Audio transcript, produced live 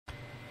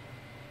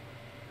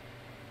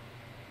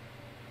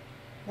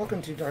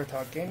Welcome to Dark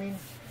Thought Gaming.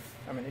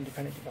 I'm an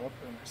independent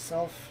developer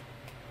myself,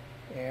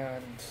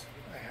 and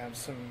I have a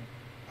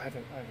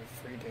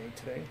free day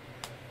today.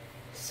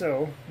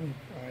 So I'm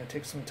going to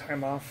take some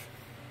time off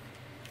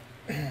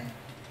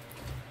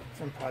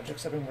from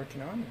projects I've been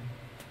working on.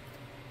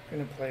 I'm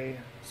going to play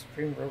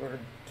Supreme Ruler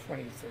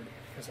 2030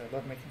 because I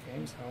love making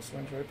games. I also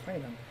enjoy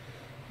playing them.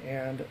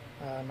 And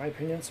in my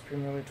opinion,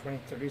 Supreme Ruler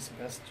 2030 is the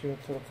best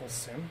geopolitical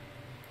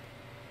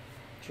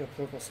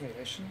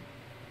simulation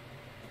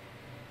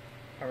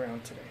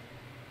around today.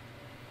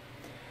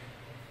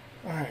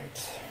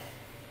 Alright.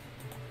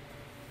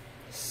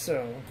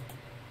 So,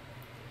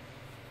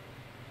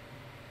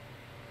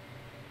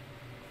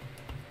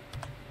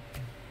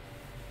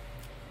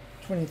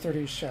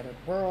 "2030 Shattered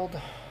World,"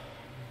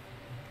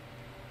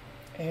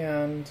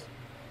 and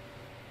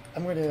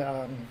I'm going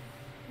to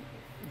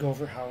go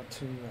over how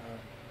to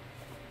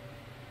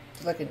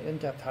like an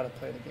in-depth how to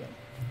play the game.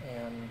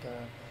 And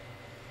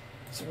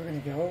so we're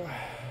going to go.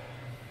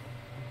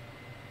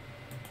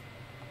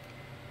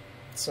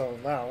 So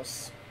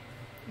Laos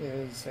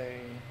is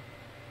a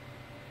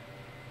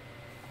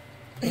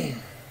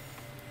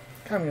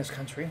communist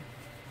country,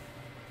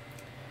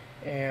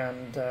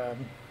 and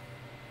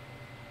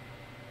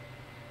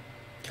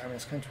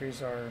communist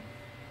countries are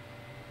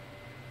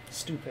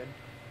stupid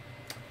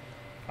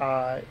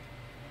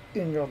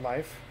in real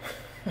life.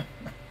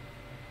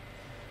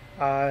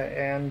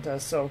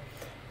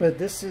 But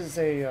this is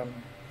a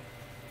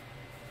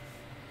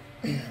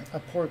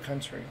poor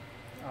country,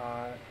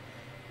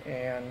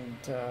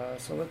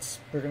 so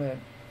we're going to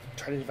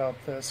try to develop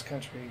this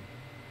country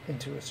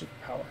into a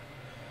superpower.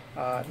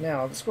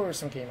 Now, let's go over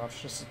some game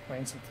options, just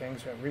explain some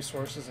things. We have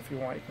resources. If you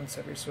want, you can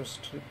set resources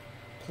to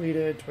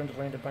depleted,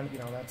 dwindling,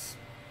 abundant.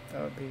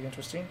 That would be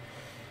interesting.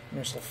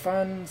 Initial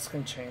funds,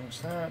 can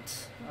change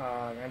that.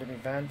 Random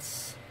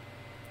events.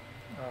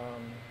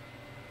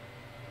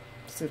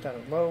 Set that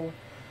at low.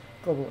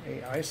 Global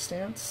AI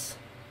stance.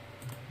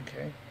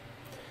 Okay.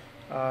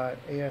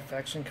 AF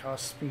action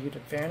cost speed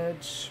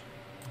advantage.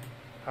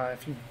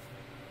 If you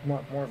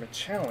want more of a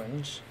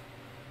challenge,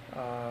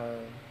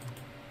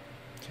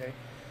 okay.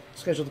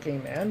 Schedule the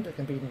game end. It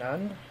can be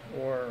none,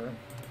 or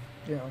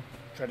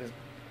try to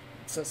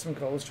set some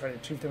goals, try to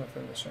achieve them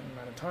within a certain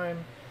amount of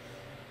time.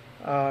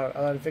 A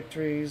lot of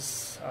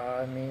victories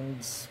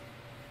means,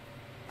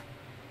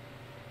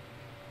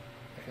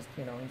 I guess,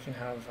 you can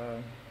have.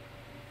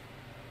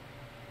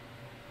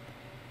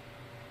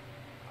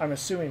 I'm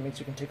assuming it means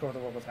you can take over the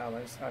world with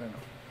allies. I don't know.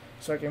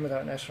 Start game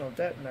without national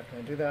debt. I'm not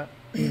going to do that.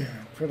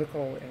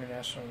 Critical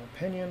international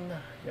opinion.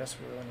 Yes,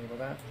 we will enable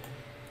that.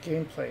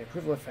 Gameplay.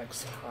 Approval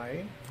effects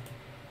high.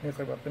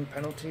 Nuclear weapon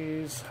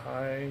penalties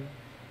high.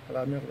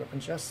 Allow nuclear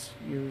weapons just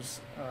use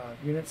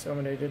units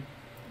eliminated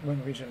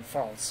when region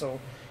falls. So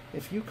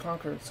if you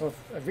conquer, if a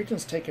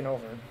region's taken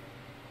over,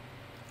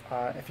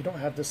 if you don't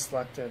have this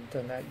selected,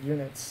 then that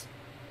units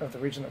of the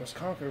region that was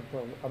conquered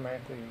will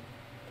automatically,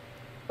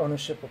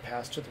 ownership will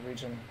pass to the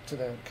region, to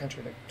the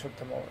country that took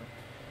them over.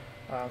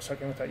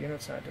 Starting without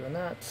units, not doing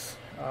that.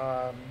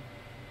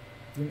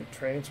 Unit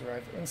trades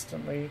arrive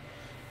instantly.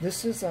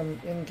 This is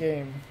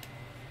in-game.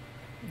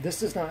 This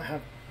does not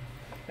have.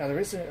 Now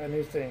there is a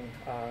new thing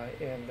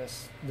in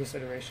this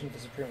iteration of the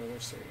Supreme Ruler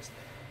series.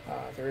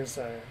 There is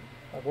a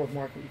world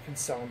market you can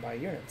sell and buy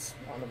units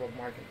on the world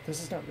market.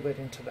 This is not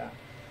relating to that,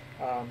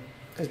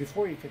 because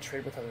before you could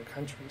trade with other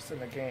countries in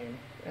the game,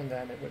 and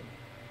then it would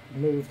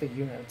move the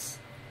units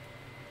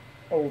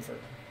over.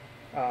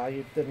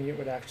 Then you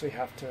would actually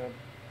have to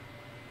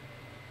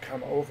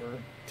come over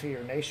to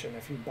your nation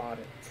if you bought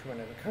it from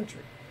another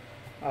country.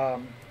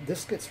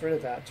 This gets rid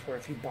of that, to where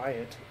if you buy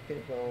it,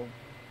 it will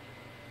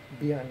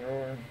be on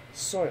your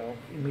soil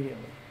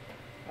immediately.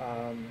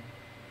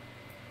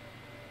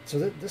 So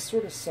this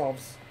sort of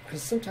solves,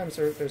 because sometimes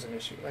there's an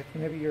issue, like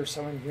maybe you're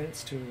selling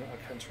units to a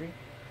country,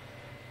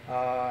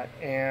 but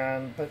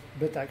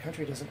that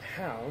country doesn't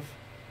have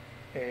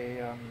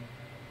a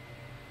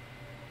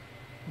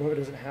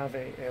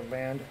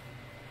land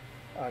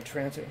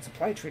transit and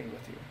supply treaty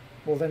with you.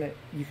 Well, then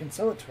you can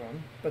sell it to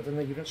them, but then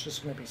the unit's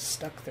just going to be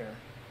stuck there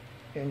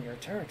in your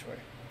territory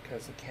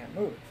because it can't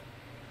move.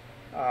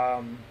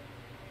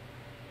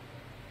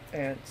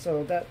 And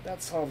so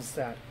that solves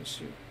that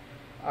issue.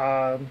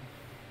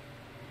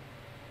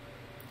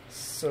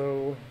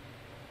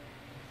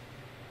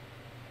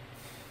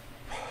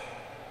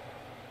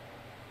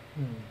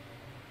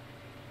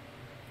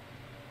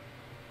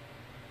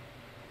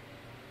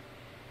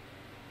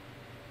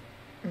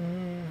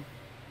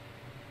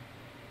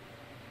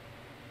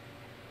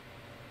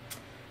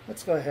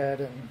 Let's go ahead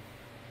and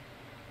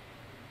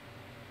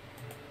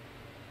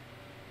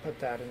put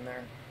that in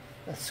there.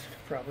 That's going to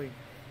probably.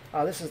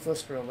 This is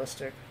less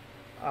realistic,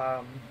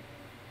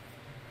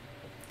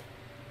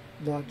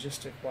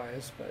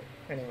 logistic-wise, but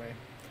anyway.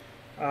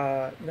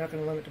 We're not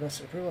going to limit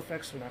domestic approval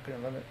effects. We're not going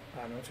to limit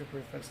military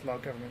approval effects. Allow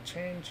government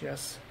change.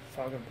 Yes.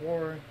 Fog of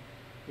war.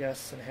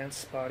 Yes.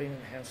 Enhanced spotting.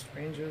 Enhanced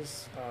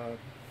ranges.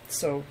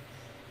 So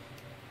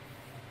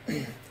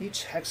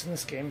each hex in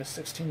this game is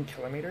 16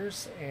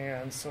 kilometers,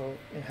 and so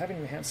in having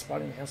enhanced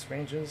spotting, enhanced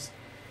ranges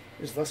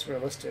is less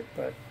realistic,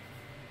 but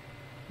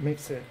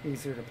makes it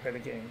easier to play the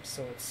game.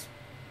 So it's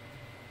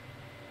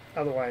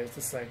otherwise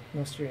it's like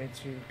most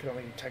units you can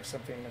only detect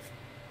something if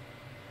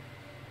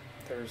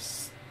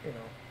there's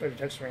the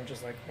detection range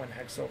is like 1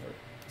 hex over.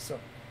 So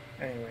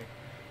anyway,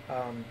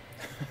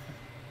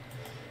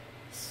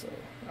 so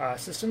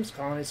systems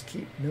colonies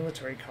keep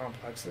military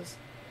complexes.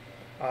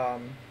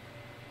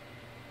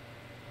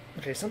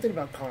 Okay, something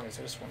about colonies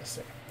I just want to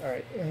say. All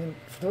right, and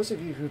for those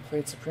of you who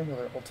played Supreme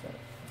Ruler Ultimate,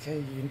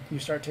 okay, you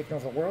start taking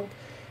over the world,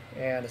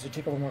 and as you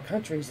take over more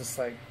countries, it's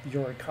like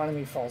your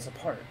economy falls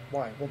apart.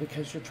 Why? Well,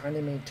 because you're trying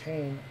to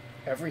maintain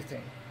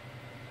everything.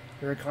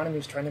 Your economy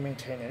is trying to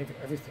maintain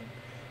everything.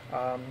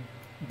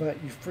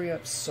 But you free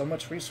up so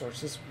much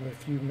resources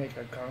if you make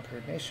a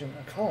conquered nation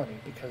a colony,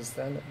 because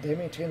then they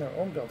maintain their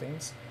own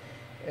buildings,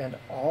 and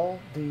all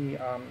the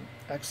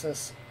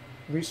excess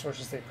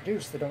resources they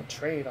produce, they don't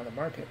trade on the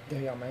market,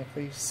 they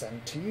automatically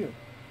send to you.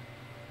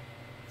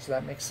 So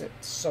that makes it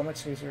so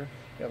much easier.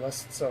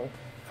 So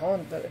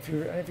if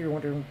you're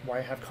wondering why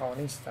I have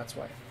colonies, that's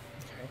why.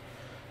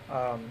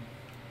 Okay,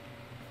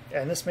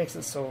 and this makes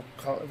it so.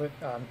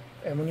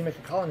 And when you make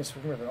a colony, so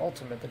remember the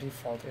ultimate, the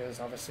default is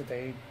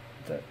obviously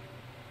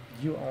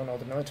you own all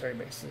the military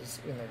bases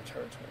in their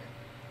territory.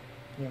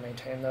 You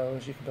maintain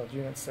those. You can build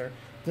units there.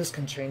 This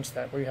can change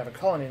that, where you have a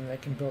colony and they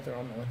can build their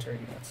own military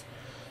units.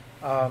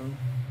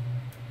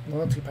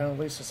 Loyalty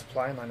penalties to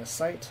supply and line of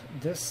sight.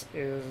 This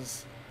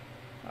is,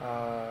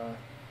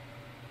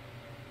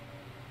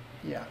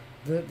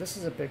 this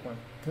is a big one.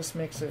 This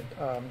makes it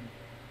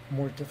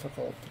more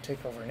difficult to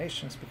take over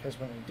nations, because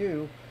when you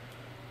do,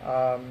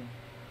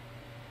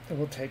 it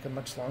will take a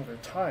much longer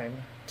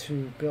time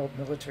to build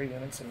military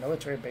units and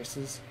military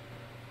bases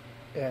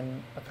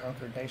in a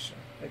conquered nation.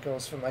 It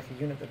goes from like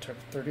a unit that took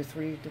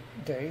 33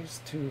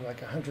 days to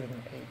like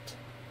 108.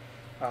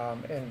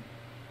 And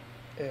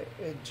it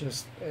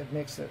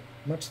makes it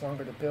much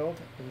longer to build.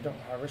 You don't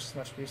harvest as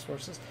much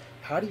resources.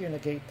 How do you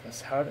negate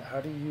this? How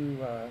do you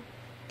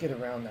get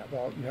around that?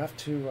 Well, you have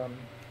to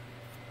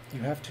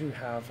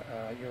have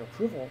your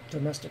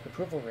domestic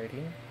approval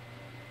rating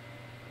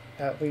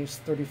at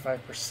least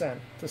 35%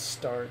 to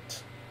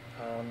start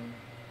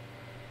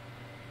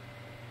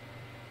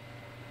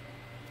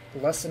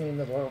lessening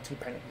the loyalty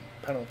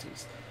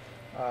penalties.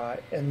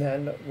 And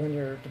then when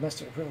your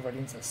domestic approval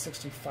rating is at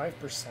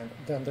 65%,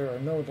 then there are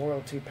no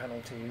loyalty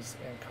penalties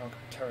in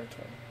conquered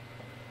territory.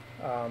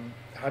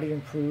 How do you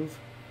improve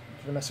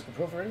domestic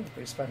approval ratings?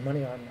 You spend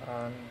money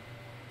on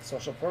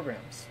social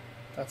programs.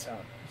 That's how.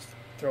 Just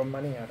throw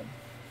money at them,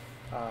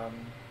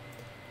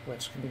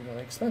 which can be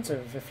really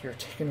expensive if you're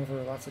taking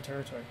over lots of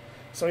territory.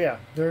 So yeah,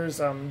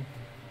 there's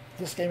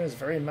this game is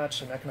very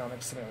much an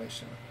economic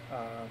simulation.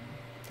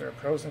 There are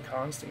pros and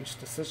cons to each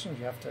decision.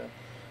 You have to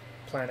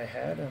plan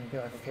ahead and be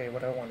like, okay,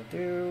 what do I want to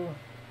do?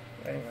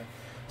 Anyway,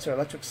 so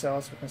electric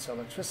cells, we can sell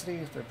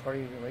electricity,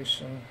 third-party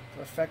relation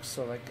effects.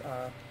 So like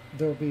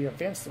there will be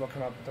events that will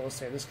come up that will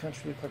say this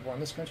country declared war on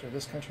this country, or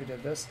this country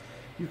did this.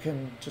 You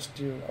can just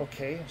do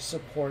okay,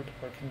 support,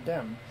 or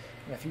condemn.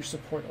 And if you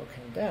support or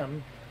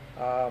condemn,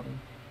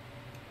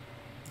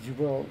 you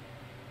will,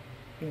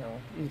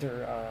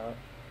 either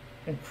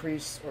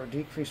increase or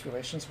decrease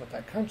relations with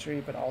that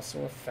country, but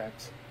also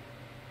affect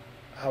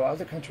how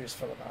other countries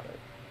feel about it.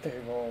 They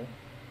will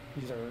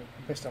either,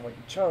 based on what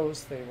you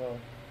chose, they will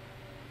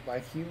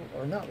like you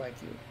or not like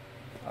you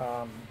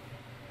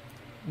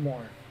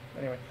more.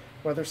 Anyway,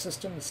 weather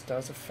systems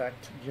does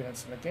affect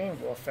units in the game.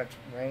 It will affect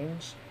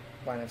range,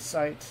 line of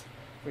sight,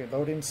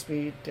 reloading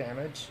speed,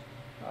 damage.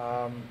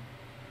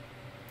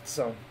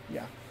 So,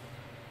 yeah.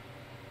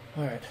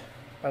 Alright,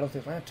 Battle of the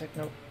Atlantic,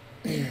 nope.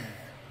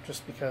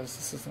 Just because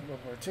this isn't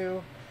World War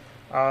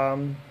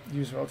II.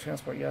 Use road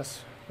transport,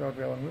 yes. Road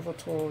rail removal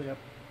tool, yep.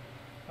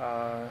 We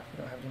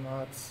don't have any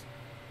mods.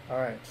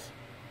 Alright,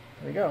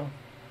 there we go.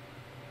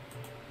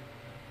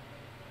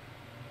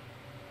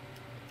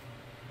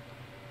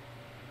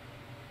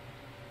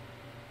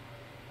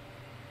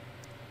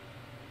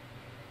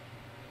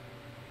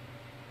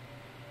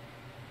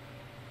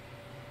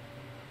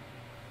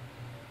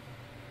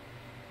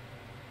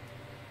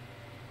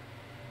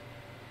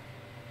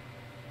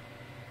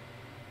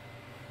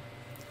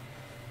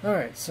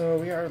 Alright, so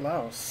we are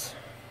Laos.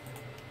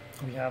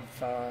 We have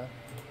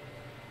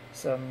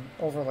some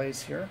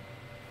overlays here.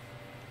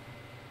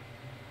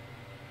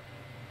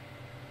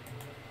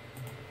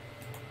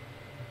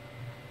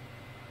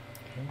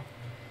 Okay.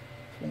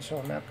 So we show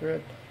a map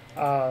grid.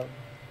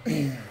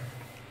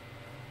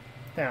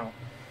 Now,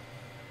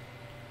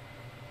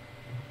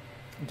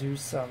 do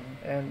some,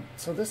 and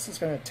so this is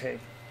going to take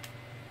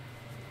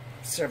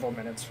several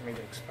minutes for me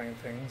to explain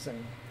things,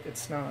 and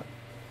it's not,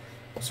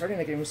 starting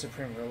a game with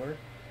Supreme Ruler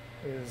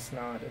is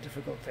not a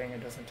difficult thing.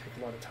 It doesn't take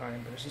a lot of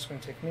time, but it's just going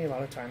to take me a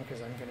lot of time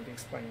because I'm going to be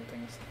explaining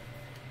things.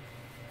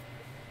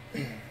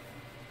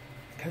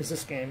 Because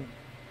this game,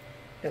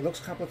 it looks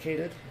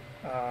complicated,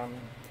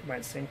 it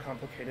might seem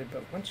complicated,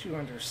 but once you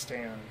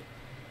understand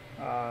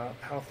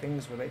how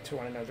things relate to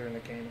one another in the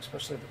game,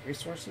 especially the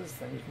resources,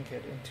 then you can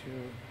get into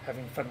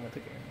having fun with the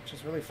game, which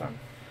is really fun.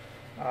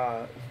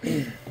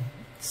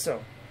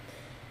 So,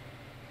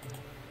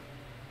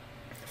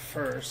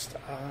 first,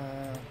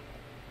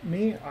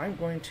 I'm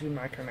going to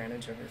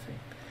micromanage everything.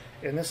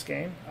 In this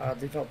game,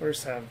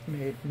 developers have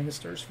made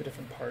ministers for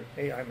different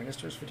AI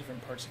ministers for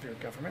different parts of your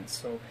government.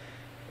 So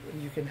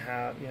you can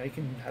have, you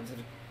can have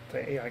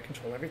the AI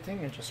control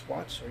everything and just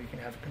watch, or you can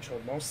have it control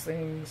most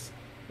things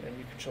and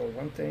you control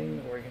one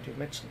thing, or you can do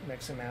mix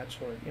and match,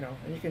 or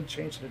and you can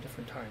change it at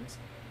different times,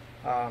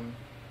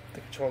 the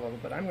control level.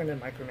 But I'm going to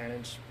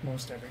micromanage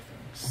most everything.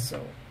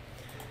 So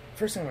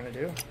first thing I'm going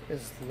to do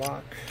is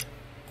lock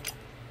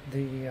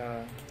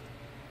the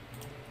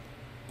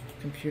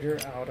computer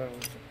out of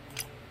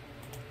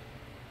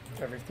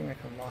everything I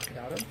can lock it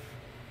out of,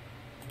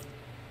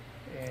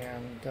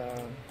 and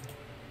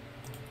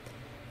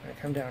I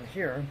come down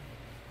here.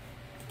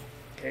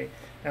 Okay,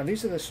 now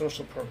these are the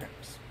social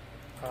programs.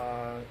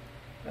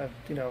 If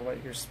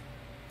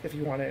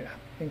you want to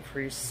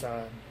increase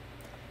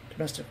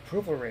domestic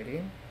approval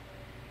rating,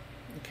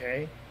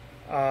 okay,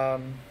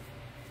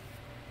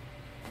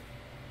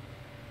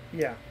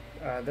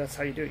 that's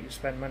how you do it. You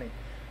spend money.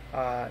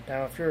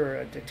 Now, if you're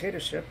a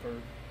dictatorship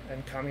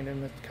and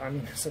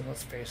communism,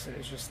 let's face it,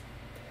 is just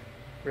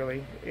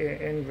really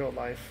in real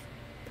life.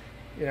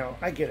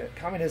 I get it.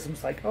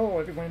 Communism's like, oh,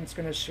 everyone's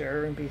going to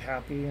share and be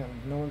happy,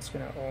 and no one's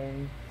going to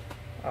own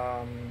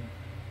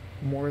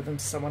more than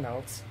someone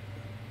else.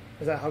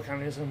 Is that how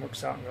communism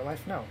works out in real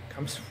life? No.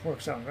 Communism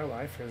works out in real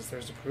life is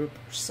there's a group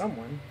or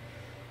someone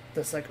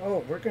that's like,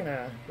 oh, we're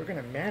gonna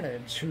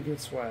manage who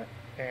gets what,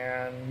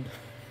 and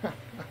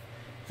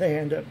they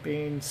end up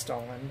being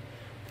Stalin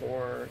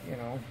or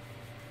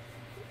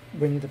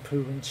Winnie the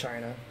Pooh in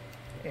China,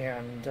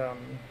 and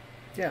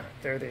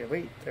they're the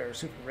elite. They're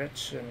super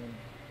rich, and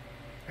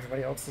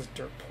everybody else is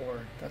dirt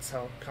poor. That's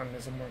how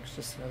communism works.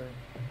 Just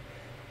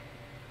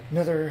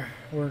another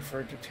word for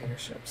a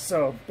dictatorship.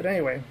 So, but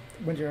anyway,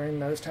 when you're in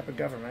this type of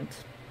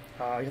government,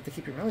 you have to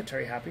keep your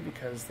military happy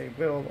because they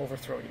will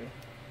overthrow you.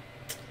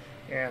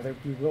 And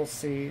you will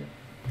see,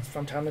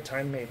 from time to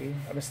time, maybe,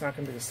 I mean, it's not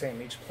going to be the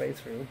same each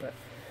playthrough, but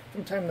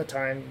from time to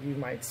time, you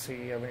might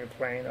see when you're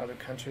playing, other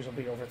countries will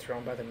be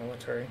overthrown by the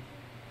military.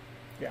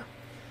 Yeah.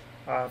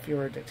 If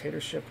you're a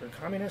dictatorship or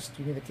communist,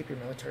 you need to keep your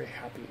military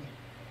happy.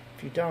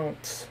 If you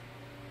don't,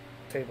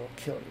 they will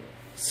kill you.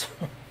 So,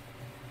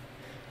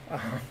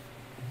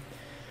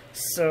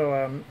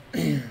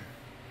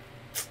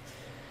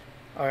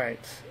 all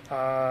right.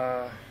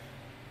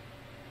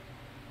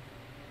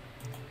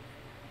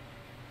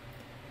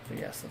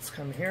 Yes, let's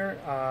come here.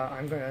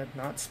 I'm going to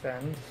not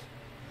spend.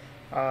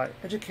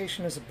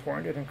 Education is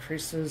important. It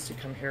increases. You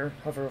come here,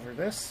 hover over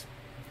this.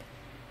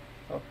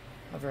 Oh,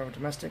 hover over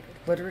domestic.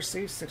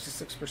 Literacy,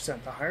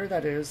 66%. The higher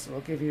that is, it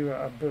will give you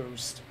a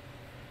boost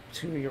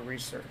to your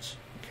research.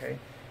 Okay.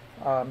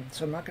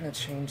 So I'm not going to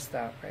change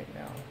that right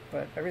now,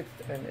 but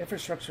and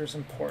infrastructure is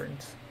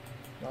important.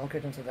 I'll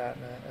get into that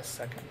in a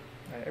second.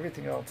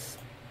 Everything else,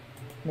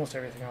 most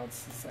everything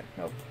else is like,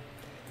 nope.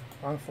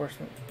 Law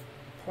enforcement,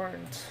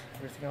 important.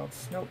 Everything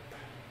else, nope.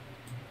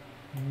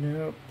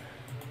 Nope.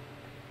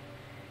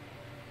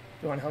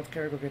 You want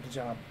healthcare? Go get a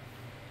job.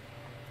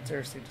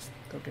 Seriously, just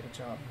go get a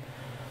job.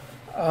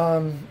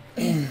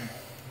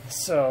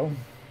 So,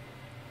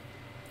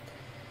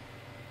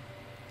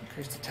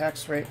 increase the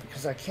tax rate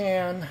because I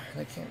can.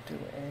 I can't do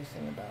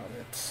anything about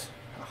it.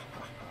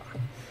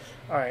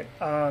 All right.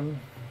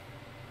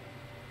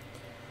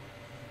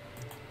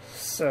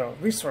 So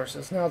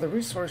resources. Now the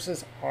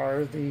resources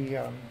are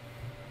the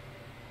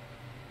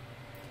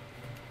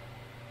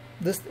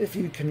if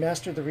you can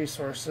master the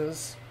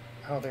resources,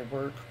 how they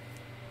work.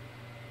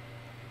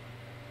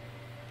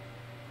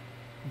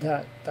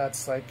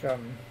 That's like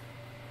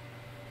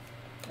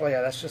well,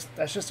 yeah, that's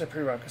just a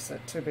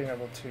prerequisite to being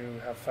able to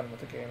have fun with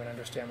the game and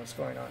understand what's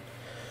going on.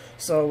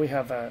 So we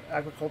have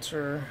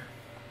agriculture,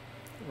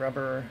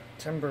 rubber,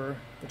 timber,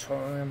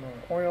 petroleum or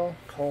oil,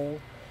 coal,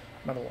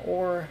 metal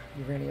ore,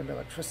 uranium,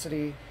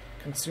 electricity,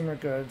 consumer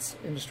goods,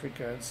 industry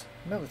goods,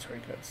 military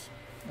goods.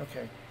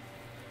 Okay,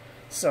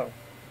 so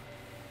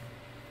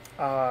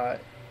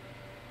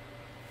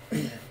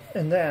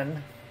and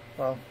then,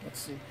 well, let's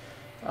see.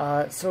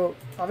 So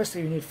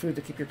obviously you need food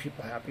to keep your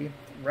people happy.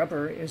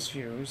 Rubber is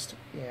used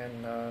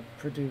in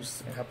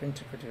helping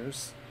to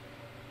produce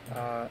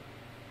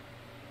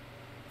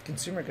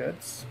consumer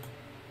goods,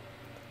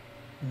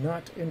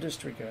 not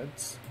industry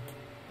goods,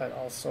 but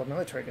also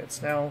military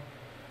goods. Now,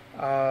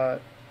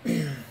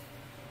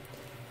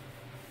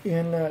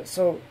 in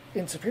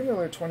Supreme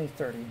Alert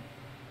 2030,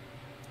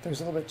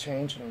 there's a little bit of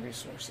change in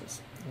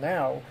resources.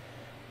 Now,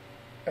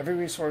 every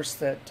resource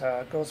that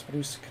goes to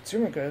produce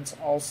consumer goods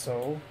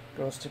also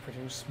goes to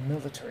produce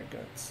military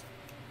goods.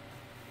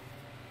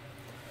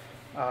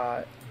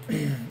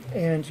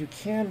 And you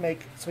can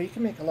make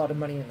a lot of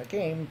money in the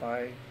game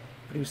by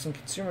producing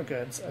consumer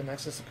goods, an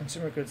excess of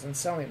consumer goods, and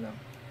selling them.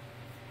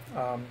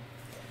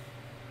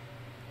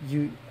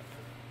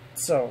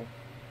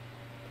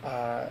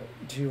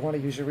 Do you want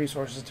to use your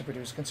resources to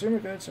produce consumer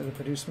goods or to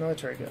produce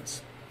military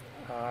goods?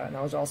 And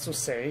I would also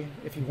say,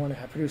 if you want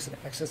to produce an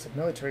excess of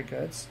military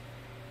goods,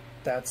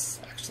 that's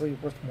actually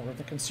worth more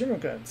than consumer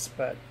goods.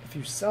 But if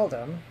you sell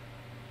them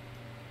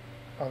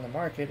on the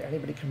market,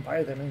 anybody can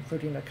buy them,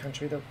 including a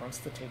country that wants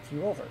to take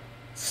you over.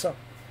 So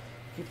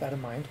keep that in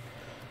mind.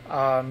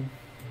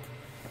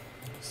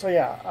 So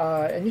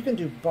yeah, and you can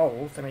do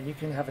both. I mean, you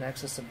can have an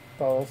excess of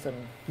both,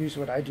 and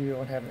usually what I do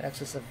when I have an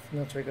excess of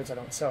military goods, I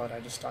don't sell it, I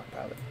just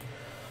stockpile it.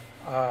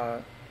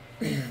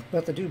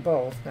 But to do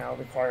both now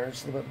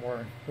requires a little bit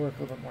more work,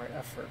 a little bit more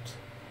effort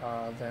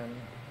than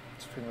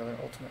Supreme Ruler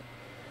Ultimate.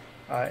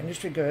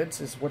 Industry goods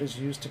is what is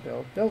used to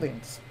build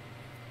buildings.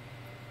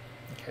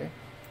 Okay.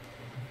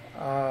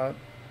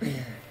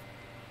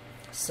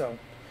 So,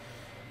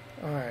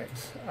 all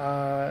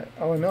right.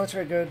 And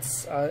military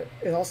goods,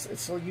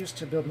 it's still used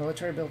to build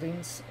military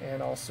buildings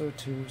and also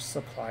to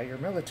supply your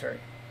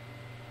military.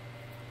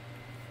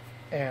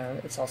 And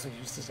it's also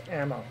used as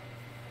ammo.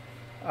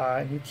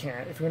 And you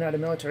can't, if you run out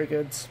of military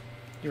goods,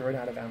 you run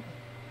out of ammo.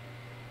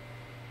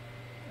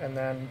 And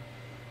then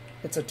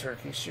it's a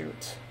turkey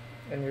shoot,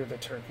 and you're the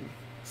turkey.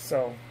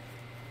 So,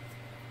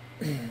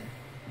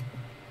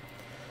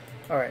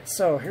 all right,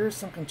 so here's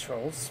some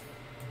controls.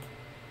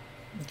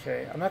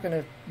 Okay, I'm not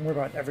going to worry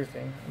about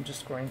everything. I'm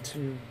just going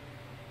to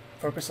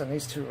focus on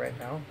these two right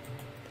now.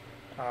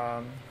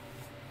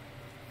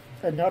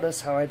 And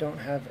notice how I don't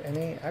have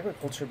any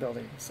agriculture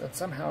buildings. And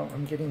somehow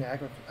I'm getting I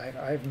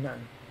have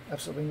none,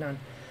 absolutely none.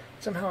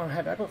 Somehow I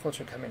have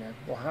agriculture coming in.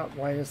 Well,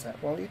 why is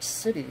that? Well, each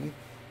city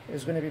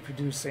is going to be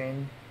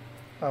producing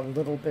a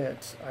little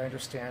bit, I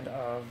understand,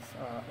 of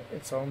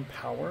its own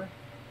power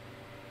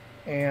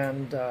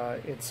and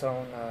its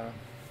own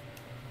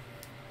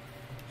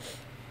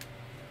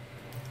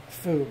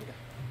food.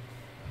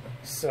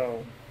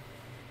 So,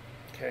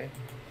 okay.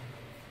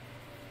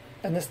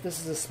 And this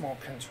is a small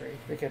country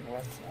to begin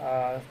with.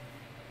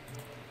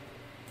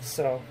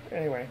 So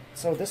anyway,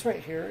 so this right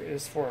here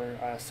is for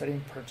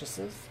setting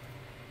purchases.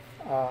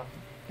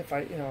 If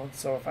I, and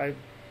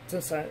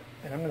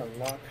I'm going to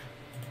lock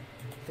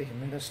the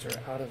minister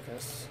out of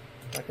this.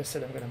 Like I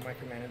said, I'm going to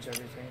micromanage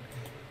everything.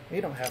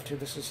 You don't have to.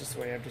 This is just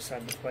the way I've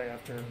decided to play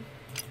after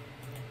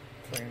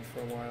playing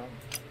for a while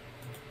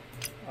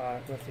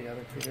with the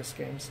other previous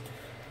games.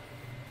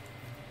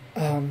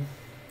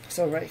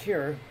 So right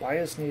here, buy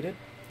as needed.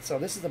 So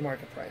this is the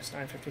market price,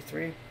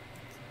 $9.53.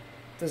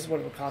 This is what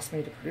it would cost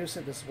me to produce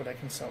it. This is what I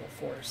can sell it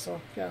for. So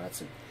yeah,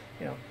 that's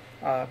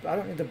I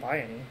don't need to buy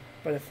any.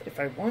 But if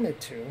I wanted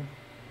to,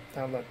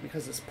 now look,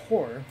 because it's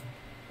poor,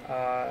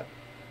 I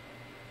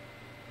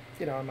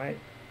might,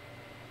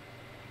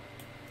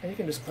 and you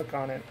can just click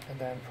on it and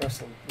then press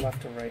the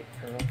left or right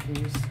arrow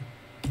keys,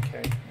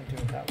 okay, and do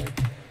it that way.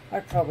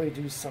 I'd probably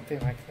do something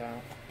like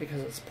that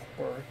because it's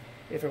poor.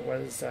 If it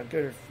was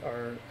good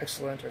or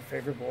excellent or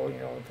favorable,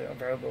 the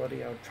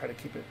availability, I would try to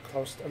keep it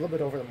close, a little bit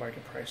over the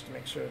market price to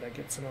make sure that I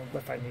get some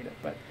if I need it.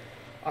 But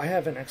I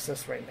have an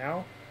excess right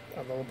now,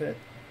 a little bit.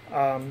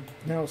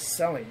 Now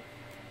selling.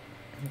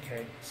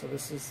 Okay, so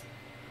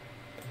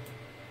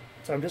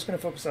I'm just going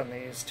to focus on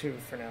these two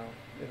for now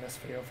in this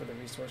video for the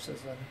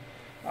resources.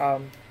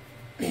 And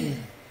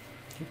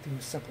keep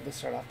things simple to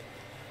start off.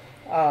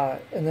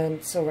 And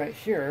then, so right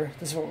here,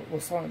 this is what we're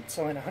selling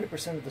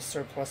 100% of the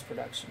surplus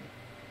production.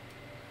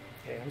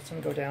 Okay, I'm just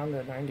going to go down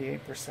to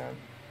 98%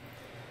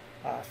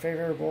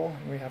 favorable,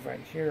 and we have right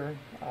here.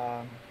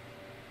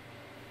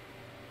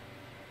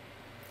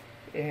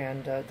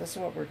 And this is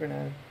what we're going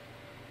to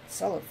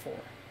sell it for,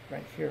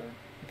 right here.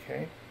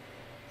 Okay,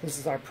 this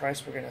is our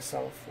price we're going to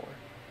sell it for.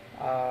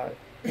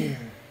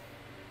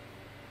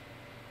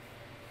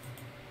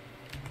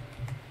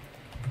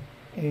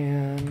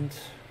 And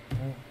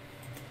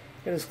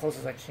get as close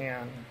as I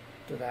can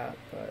to that,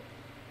 but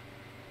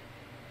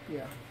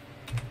yeah.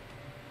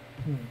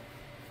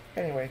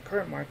 Anyway,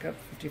 current markup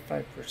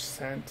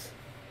 55%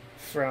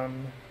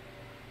 from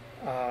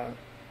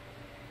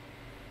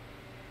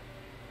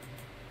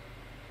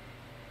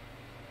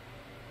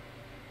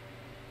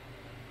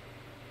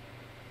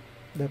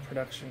the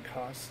production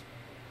cost,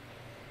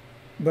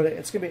 but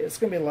it's gonna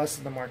be less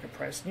than the market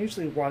price. And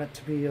usually want it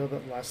to be a little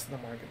bit less than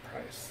the market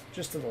price,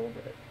 just a little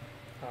bit.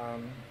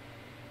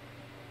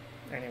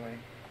 Anyway,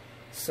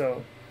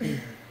 so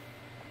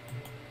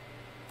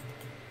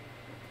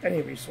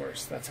any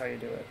resource, that's how you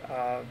do it.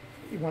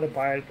 You want to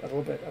buy it a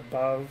little bit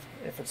above.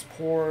 If it's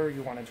poor,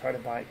 you want to try to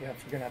buy it. You're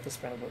going to have to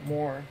spend a little bit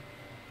more.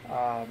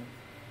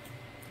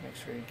 Make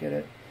sure you get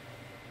it.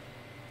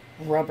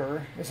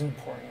 Rubber is an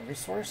important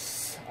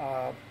resource.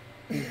 Now,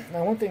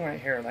 one thing right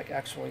here, like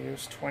actual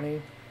use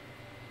 20.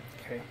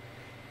 Okay,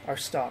 our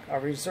stock, our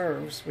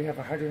reserves, we have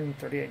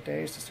 138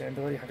 days.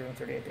 Sustainability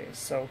 138 days.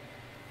 So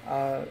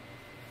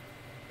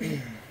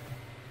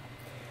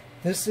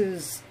this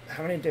is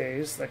how many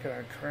days, like in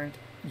our current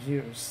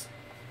use,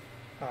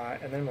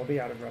 and then we'll be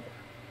out of rubber.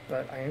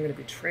 But I am going to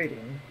be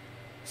trading,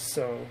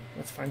 so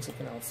let's find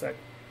something else that,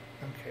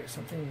 okay,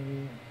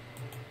 something,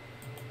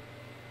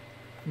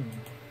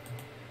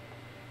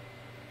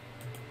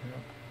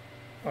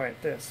 All right,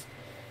 this.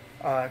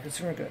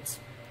 Consumer goods.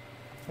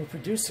 We're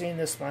producing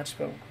this much,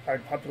 but our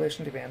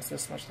population demands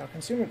this much. Now,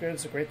 consumer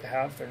goods are great to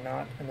have. They're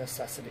not a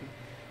necessity.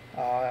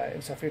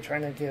 And so if you're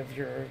trying to give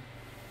your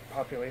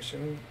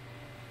population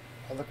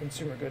all the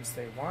consumer goods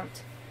they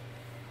want,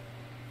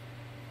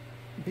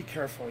 be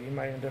careful. You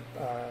might end up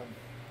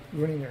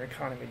ruining your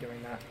economy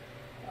doing that.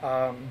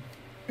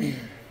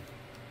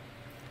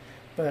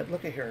 But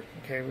look at here.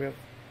 Okay, we have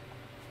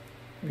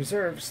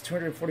reserves,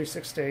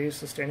 246 days,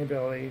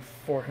 sustainability,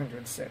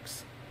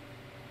 406.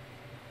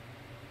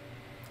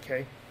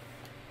 Okay.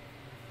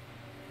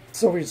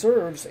 So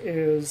reserves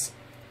is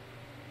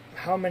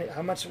how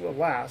much it will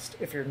last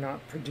if you're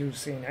not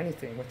producing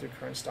anything with your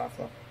current stock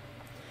level.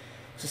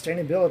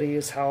 Sustainability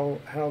is how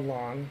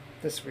long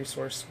this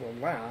resource will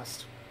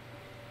last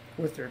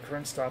with your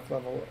current stock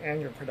level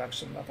and your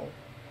production level.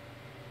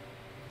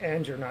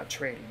 And you're not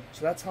trading.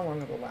 So that's how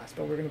long it will last.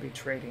 But we're going to be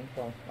trading.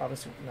 Well,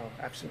 obviously, no,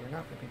 actually we're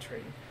not going to be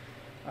trading.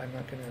 I'm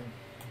not going to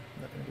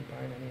be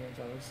buying any of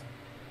those.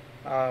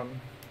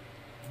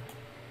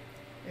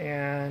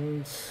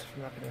 And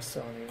I'm not going to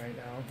sell any right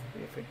now,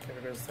 if it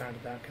ever goes down to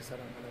that, because I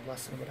don't want to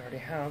lessen what I already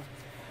have.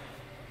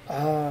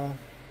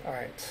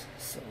 Alright,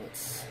 so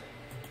let's...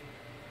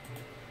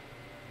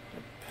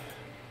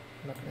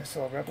 I'm not going to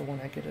sell Rebel when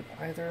I get it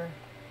either.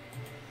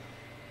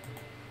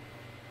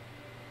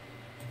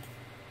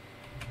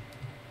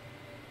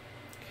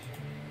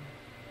 Okay.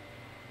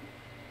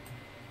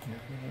 Yeah,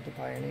 we need to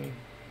buy any...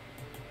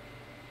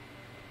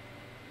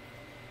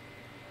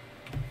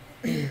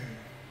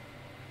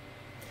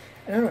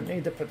 And I don't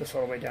need to put this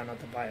all the way down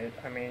not to buy it.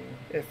 I mean,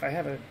 if I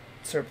have a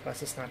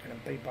surplus, it's not going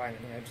to be buying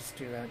anything. I just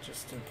do that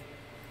just to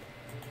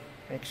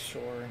make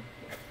sure.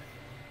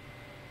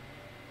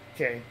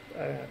 Okay,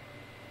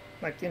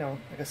 like I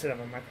said, I'm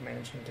a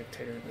micromanaging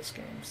dictator in this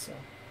game, so.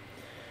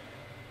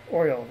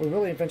 Oil, we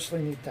really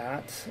eventually need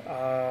that.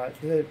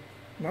 The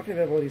market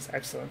availability is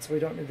excellent, so we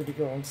don't need to be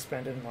going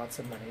spending lots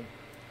of money.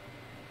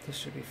 This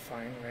should be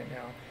fine right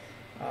now.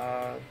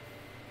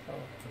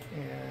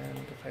 And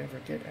if I ever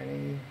get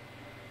any...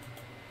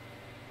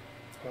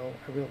 Well,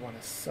 I really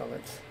want to sell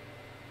it.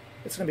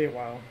 It's going to be a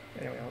while.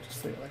 Anyway, I'll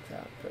just leave it like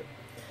that. But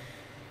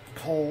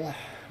coal,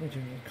 we do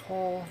need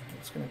coal.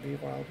 It's going to be a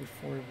while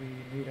before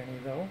we need any,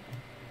 though.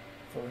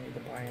 Before we need to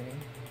buy any.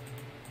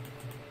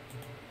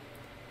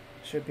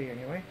 Should be,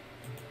 anyway.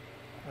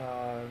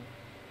 Alright.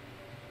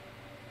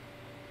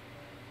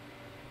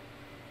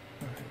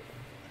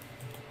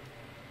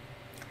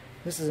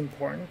 This is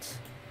important.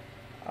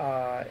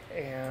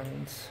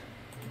 And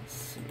let's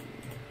see.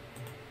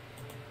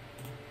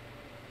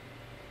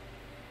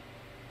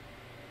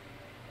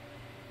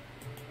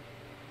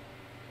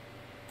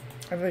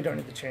 I really don't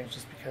need to change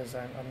just because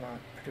I'm not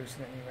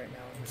producing any right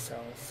now in the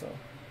cells, so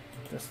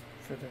just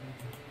for the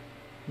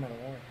metal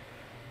ore.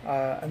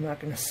 I'm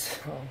not going to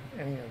sell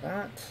any of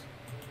that.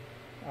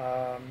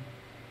 I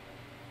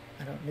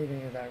don't need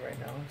any of that right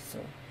now,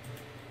 so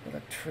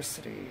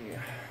electricity.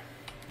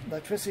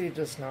 Electricity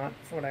does not,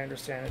 from what I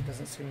understand, it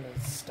doesn't seem to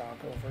stock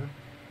over.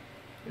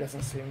 It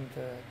doesn't seem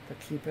to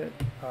keep it.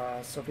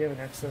 So if you have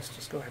an excess,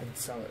 just go ahead and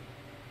sell it.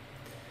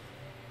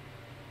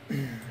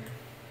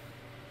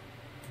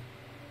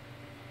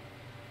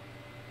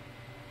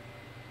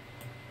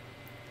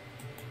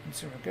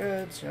 Consumer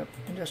goods, yep.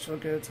 Industrial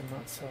goods, I'm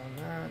not selling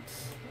that.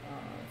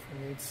 If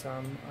I need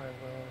some, I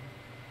will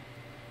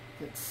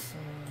get some.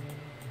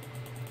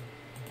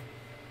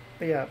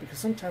 But yeah, because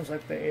sometimes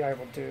like the AI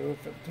will do,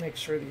 to make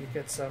sure that you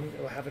get some,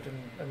 it will have it in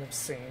an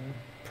insane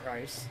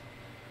price.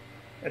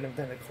 And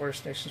then of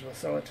course nations will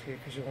sell it to you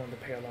because you're willing to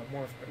pay a lot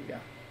more for it. Yeah,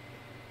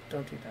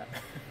 don't do that.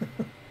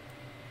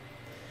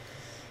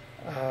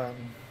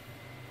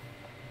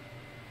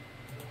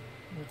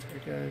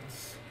 Military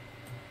goods,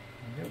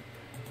 nope.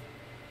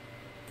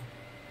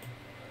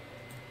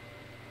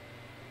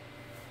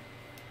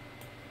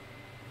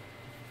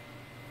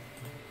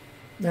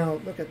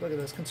 Now look at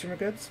this consumer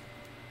goods.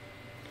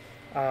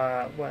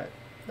 What,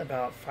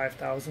 about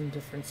 5,000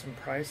 difference in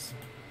price?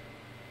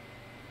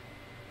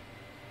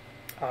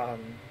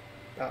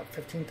 About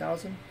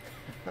 15,000.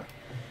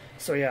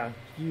 So yeah,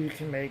 you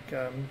can make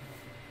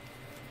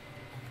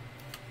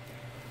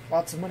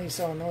lots of money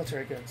selling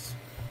military goods.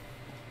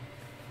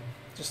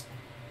 Just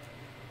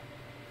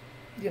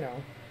be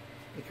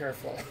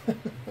careful.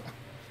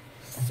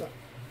 So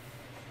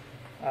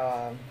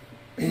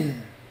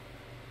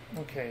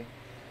okay.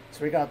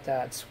 So we got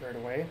that squared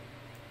away.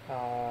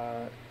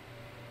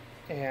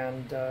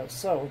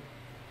 So,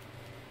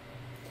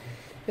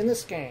 in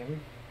this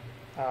game,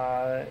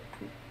 so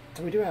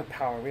we do have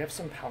power. We have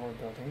some power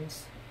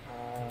buildings.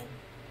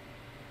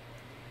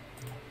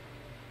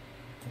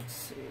 Let's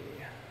see.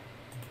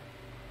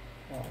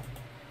 Well,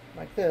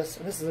 like this,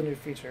 and this is a new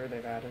feature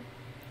they've added.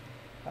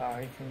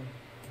 You can,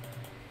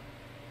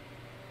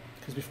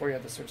 because before you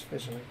had to search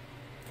visually.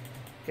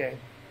 Okay,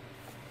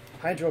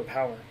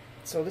 hydropower.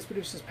 So this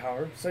produces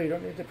power, so you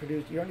don't need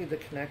to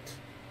connect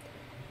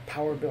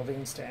power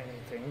buildings to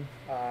anything.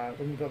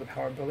 When you build a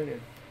power building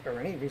or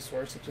any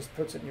resource, it just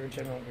puts it in your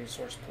general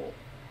resource pool.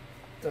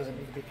 doesn't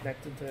need to be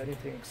connected to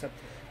anything except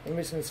the only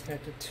reason it's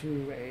connected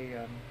to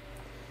a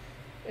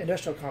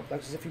industrial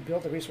complex is if you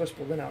build a resource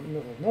building out in the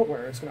middle of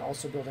nowhere, it's going to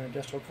also build an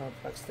industrial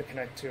complex to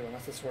connect to,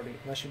 unless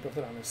you build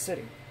it on a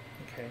city.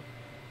 Okay.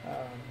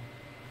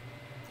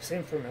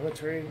 Same for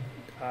military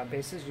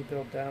bases. You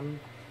build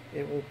them,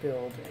 it will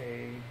build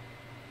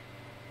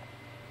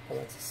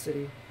that's a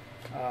city,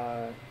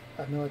 a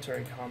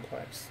military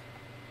complex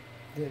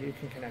that you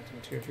can connect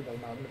them to if you build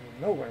them out in the middle of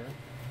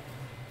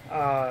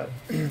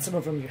nowhere. Some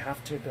of them you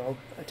have to build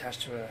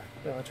attached to a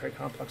military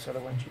complex, other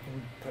ones you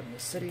can put in the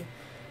city.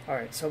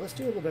 Alright, so let's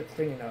do a little bit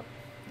cleaning up.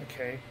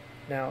 Okay,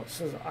 now,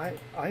 so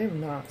I am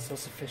not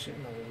self-sufficient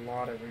in a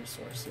lot of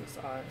resources.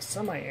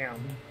 Some I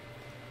am,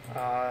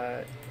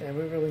 and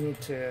we really need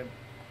to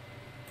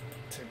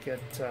get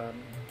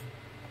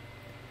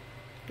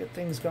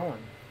things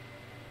going.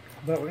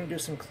 But we're going to do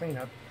some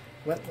cleanup.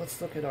 Let's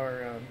look at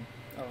our,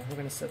 we're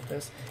going to set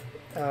this.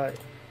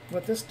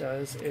 What this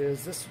does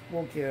is this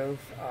will give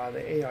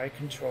the AI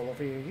control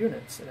over your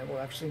units, and it will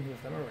actually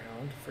move them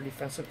around for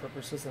defensive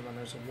purposes, and when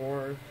there's a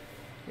war,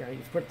 you know,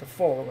 you've put the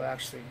full, it will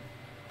actually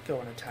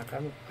go and attack.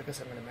 Like I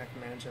said, I'm going to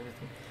manage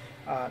everything.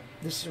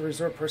 This is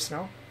reserve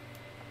personnel.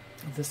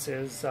 This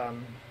is the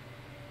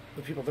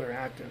people that are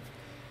active.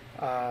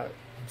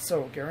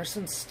 So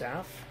garrison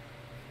staff,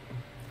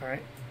 all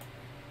right,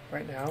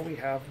 right now we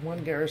have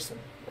one garrison.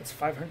 It's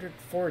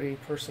 540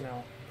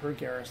 personnel per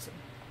garrison.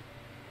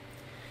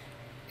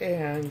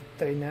 And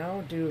they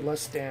now do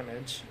less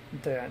damage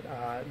than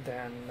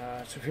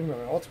Supreme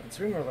Ruler Ultimate.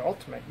 Supreme Ruler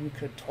Ultimate, you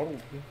could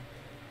totally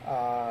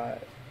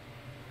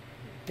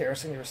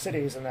garrison your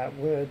cities, and that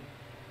would,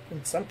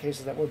 in some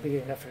cases, that would be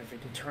enough of a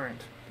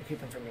deterrent to keep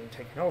them from being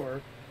taken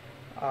over.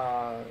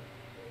 Well,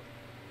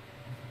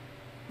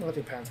 it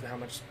depends on how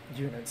much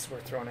units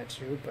were thrown at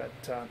you,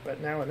 but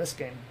now in this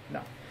game,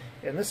 no.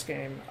 In this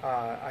game,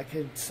 I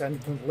could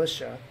send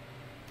militia.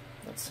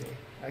 Let's see.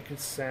 I could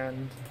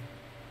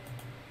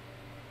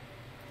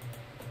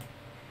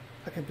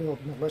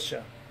build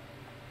militia,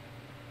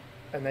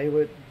 and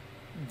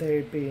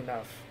they'd be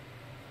enough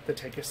to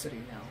take a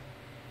city now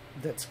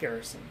that's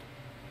garrisoned.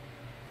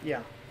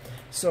 Yeah.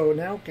 So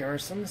now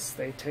garrisons,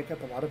 they take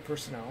up a lot of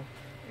personnel,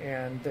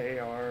 and they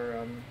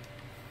are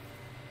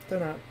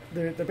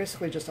they're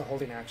basically just a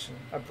holding action,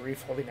 a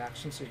brief holding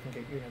action, so you can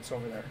get units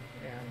over there.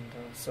 And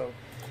so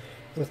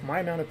with my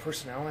amount of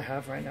personnel I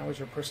have right now as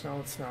your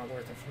personnel, it's not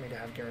worth it for me to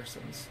have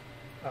garrisons.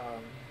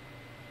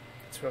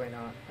 It's really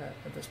not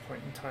at this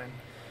point in time.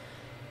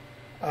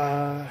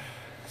 But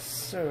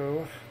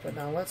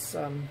now let's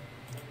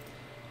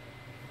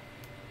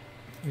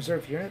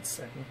reserve units.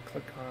 I can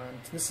click on,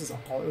 this is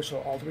all, it will show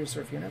all the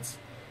reserve units,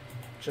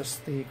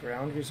 just the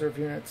ground reserve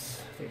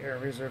units, the air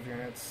reserve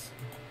units,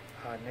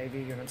 Navy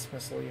units,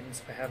 missile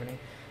units, if I have any.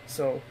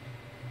 So,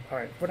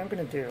 alright, what I'm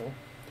going to do,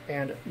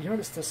 and you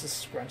notice this is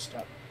scrunched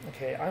up.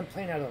 Okay, I'm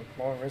playing at a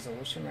lower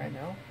resolution right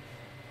now,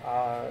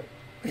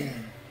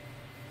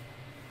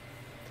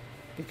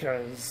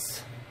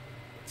 because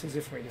it's easy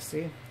for me to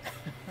see.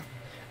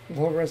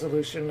 Low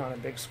resolution on a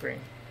big screen.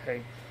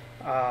 Okay,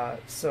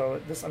 so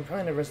this, I'm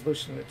playing a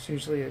resolution that's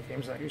usually the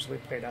games that I usually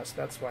played at, so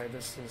that's why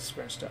this is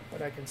scrunched up,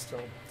 but I can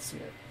still see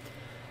it.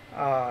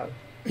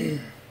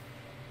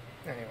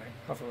 Anyway,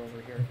 hover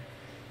over here.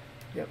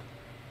 Yep.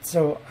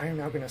 So I'm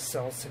now going to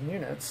sell some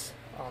units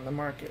on the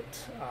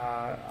market.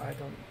 I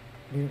don't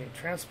need any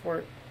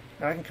transport.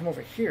 Now I can come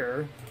over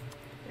here,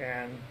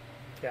 and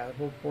yeah,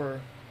 we're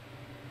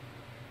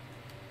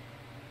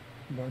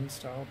one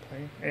style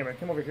plane. Anyway,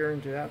 come over here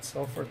and do that.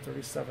 Sell for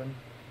 37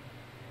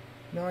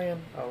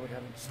 million. Oh, we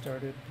haven't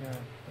started. Yeah,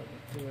 let me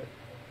do it.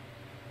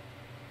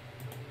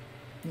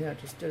 Yeah,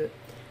 just did it.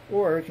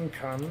 Or you can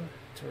come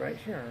to right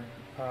here.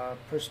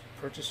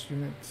 Purchase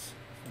units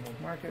from the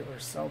market or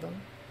sell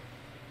them.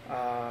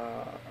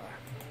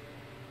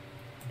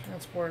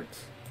 Transport.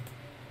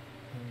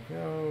 There we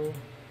go.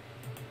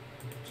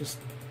 Just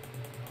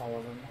all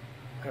of them.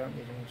 I don't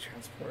need any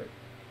transport.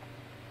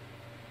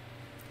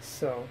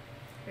 So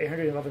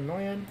 811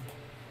 million.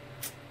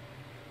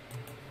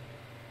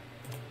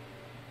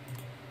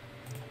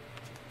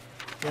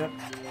 Yep.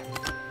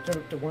 Jump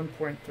up to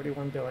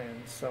 1.31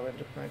 billion. So we have a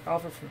diplomatic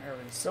offer from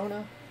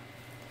Arizona.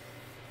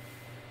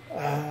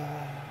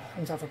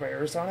 I'm offered by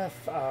Arizona,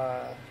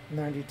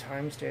 90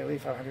 times daily,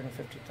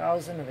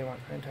 550,000, and they want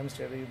 9 times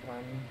daily,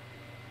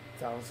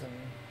 1,000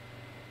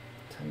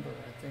 timber,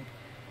 I think.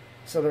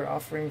 So they're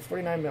offering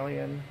 $49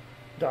 million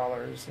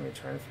in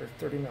return for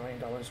 $30 million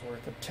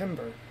worth of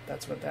timber.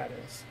 That's what that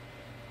is.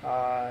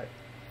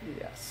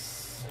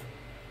 Yes.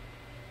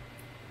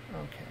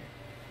 Okay.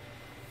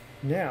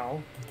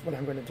 Now, what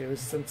I'm going to do is,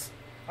 since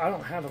I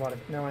don't have a lot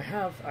of, now I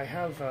have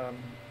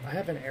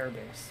an air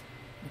base,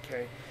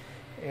 okay,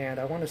 and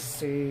I want to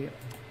see,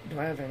 do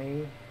I have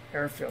any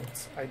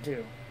airfields? I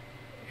do,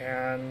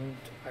 and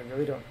I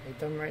really don't need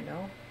them right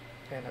now,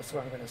 and so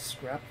I'm going to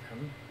scrap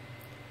them.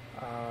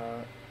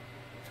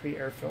 3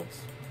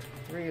 airfields,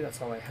 3.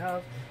 That's all I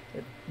have.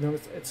 No,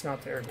 it's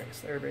not the airbase.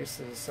 The airbase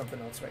is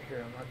something else right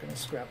here. I'm not going to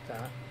scrap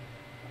that.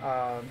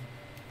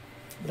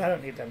 but I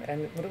don't need them.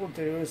 And what it will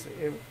do is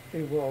it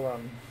will,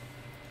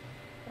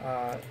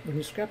 when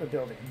you scrap a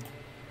building,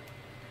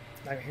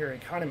 like here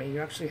economy, you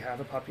actually have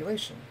a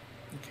population,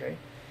 okay?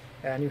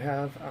 And you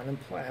have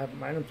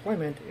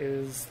unemployment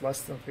is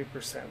less than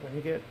 3%. When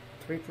you get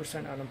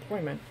 3%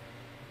 unemployment,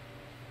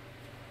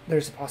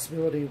 there's a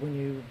possibility when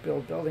you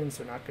build buildings,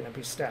 they're not going to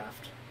be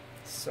staffed.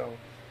 So,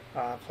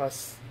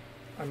 plus,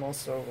 I'm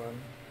also,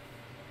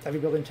 every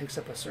building takes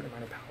up a certain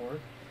amount of power.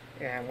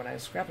 And when I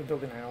scrap a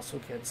building, I also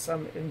get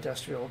some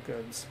industrial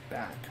goods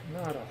back.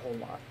 Not a whole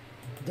lot.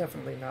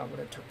 Definitely not what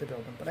it took to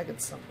build them, but I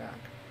get some back.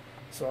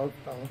 So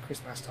I'll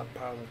increase my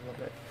stockpile a little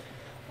bit.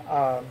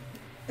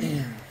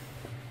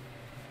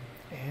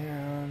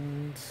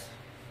 And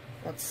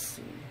let's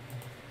see.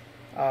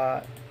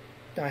 Now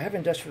I have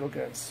industrial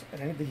goods,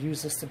 and I need to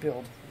use this to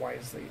build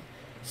wisely.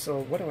 So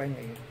what do I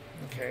need?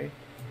 Okay.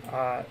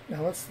 Now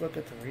let's look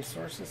at the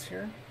resources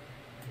here.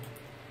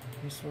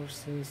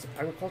 Resources,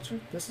 agriculture.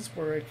 This is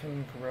where I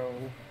can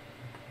grow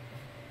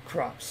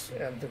crops,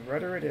 and the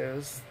redder it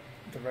is,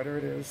 the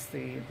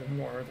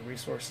more the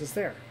resources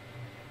there.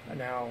 And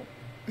now,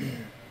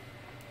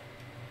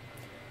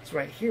 so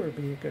right here would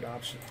be a good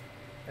option.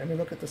 Let me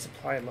look at the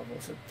supply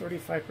levels at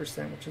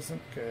 35%, which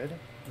isn't good,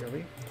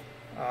 really.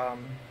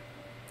 And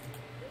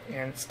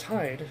it's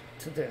tied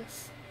to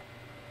this.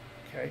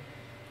 Okay,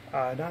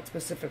 not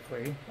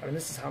specifically. I mean,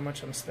 this is how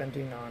much I'm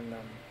spending on.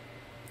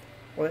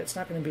 Well, it's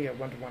not going to be a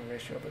 1-to-1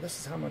 ratio, but this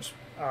is how much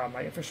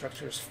my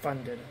infrastructure is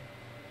funded,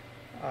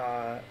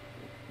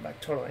 like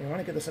total. And you want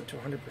to get this up to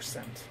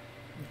 100%.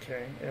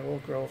 Okay, and it will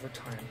grow over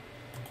time.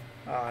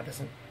 It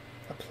doesn't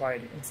apply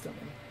it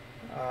instantly.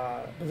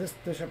 But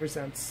this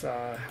represents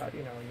how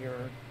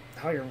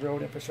your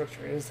road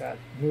infrastructure is at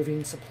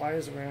moving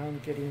supplies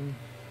around, getting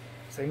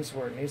things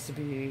where it needs to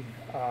be.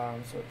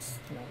 So it's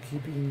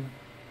keeping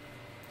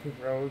the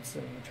roads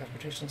and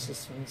transportation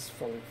systems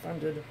fully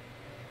funded,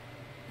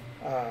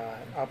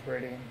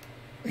 operating.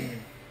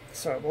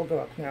 So it will go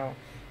up. Now,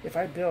 if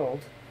I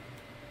build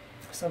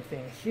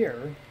something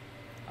here,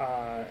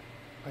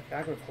 like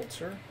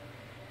agriculture,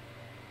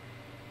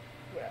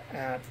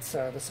 at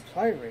the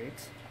supply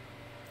rate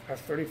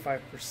of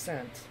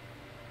 35%,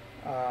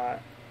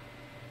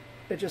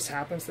 it just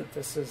happens that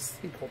this is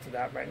equal to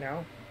that right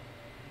now.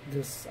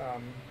 This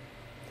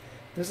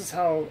is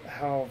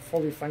how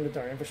fully funded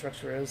our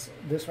infrastructure is.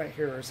 This right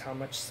here is how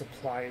much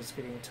supply is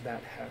getting to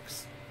that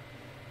hex,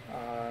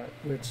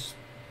 which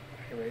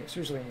anyway, it's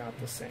usually not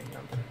the same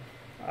number.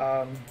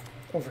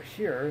 Over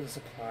here, the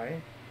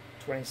supply,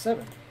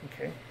 27,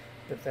 okay,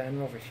 but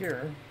then over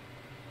here,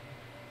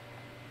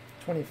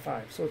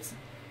 25. So it's,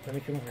 let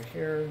me come over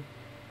here.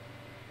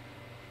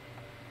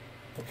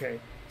 Okay,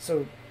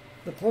 so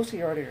the closer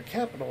you are to your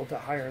capital, the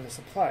higher the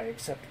supply,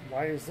 except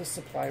why is this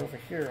supply over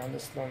here on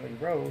this lonely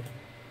road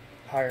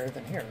higher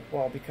than here?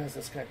 Well, because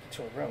it's connected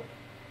to a road.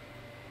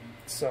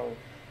 So,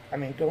 I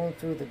mean, going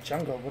through the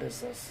jungle, what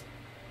is this?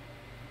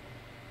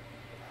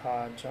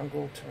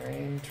 Jungle,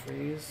 terrain,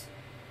 trees.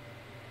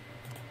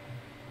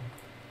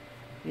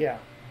 Yeah,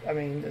 I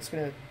mean, there's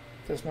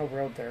no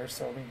road there,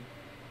 so I mean,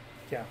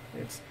 yeah,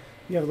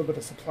 you have a little bit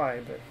of supply,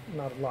 but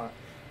not a lot.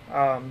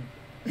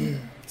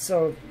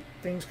 So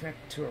things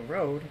connected to a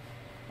road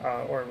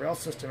or a rail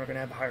system are going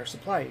to have a higher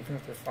supply, even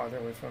if they're farther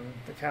away from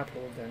the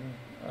capital than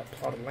a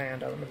plot of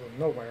land out in the middle of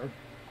nowhere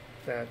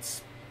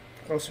that's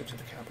closer to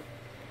the capital.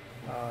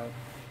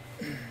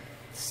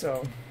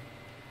 So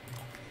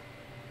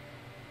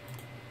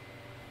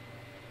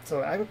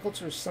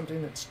agriculture is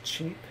something that's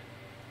cheap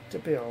to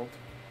build,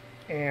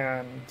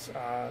 and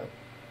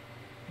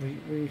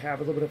we have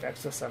a little bit of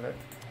excess of it.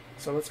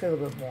 So let's get a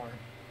little bit more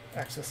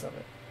excess of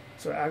it.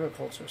 So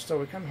agriculture. So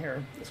we come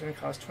here. It's going to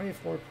cost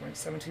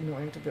 $24.17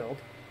 million to build,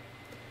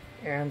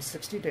 and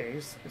 60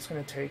 days. It's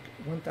going to take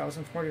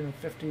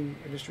 1,450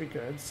 industry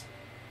goods.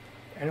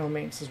 Annual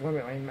maintenance is $1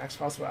 million. Max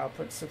possible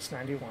output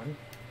 691.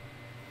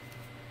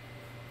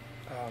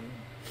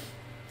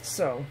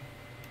 So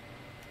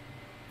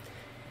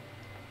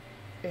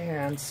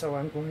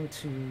I'm going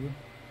to.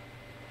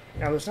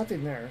 Now there's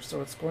nothing there,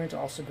 so it's going to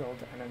also build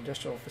an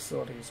industrial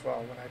facility as well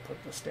when I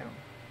put this down.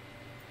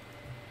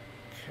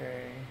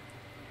 Okay.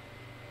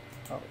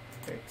 Oh,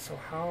 wait, so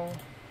how,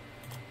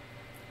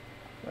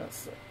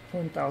 that's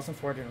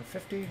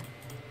 1,450.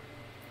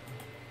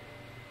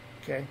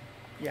 Okay,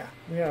 yeah,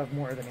 we have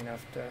more than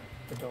enough to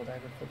build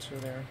agriculture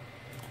there.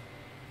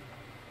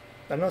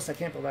 But notice I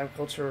can't build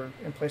agriculture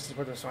in places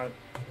where there's not,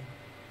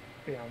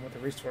 with the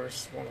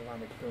resource won't allow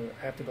me to build it.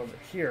 I have to build it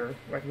here,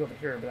 or I can build it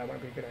here, but that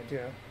wouldn't be a good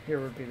idea. Here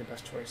would be the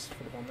best choice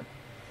for the moment.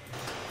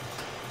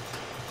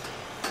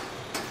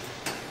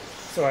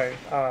 So I,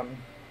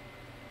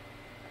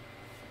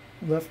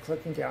 left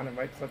clicking down and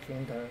right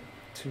clicking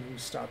to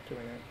stop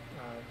doing it.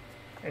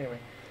 Anyway,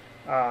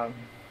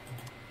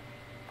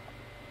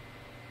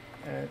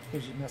 and it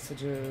gives you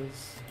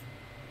messages.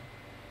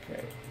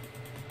 Okay.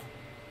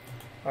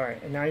 All right,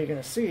 and now you're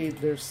going to see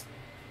there's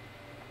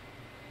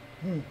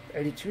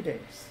 82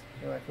 days.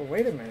 You're like, well,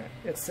 wait a minute.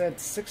 It said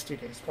 60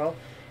 days. Well,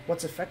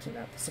 what's affecting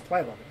that? The supply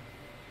level.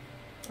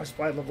 our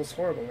supply level is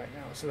horrible right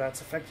now, so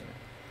that's affecting it.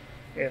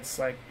 It's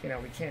like, you know,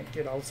 we can't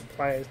get all the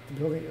supplies. The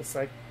building, it's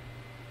like,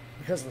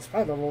 because of the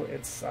supply level,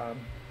 it's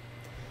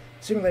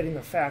simulating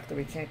the fact that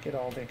we can't get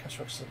all the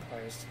construction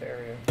supplies to the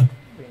area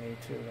we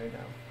need to right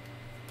now.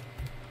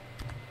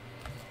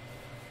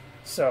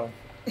 So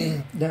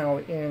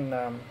now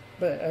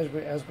but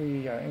as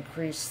we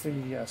increase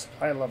the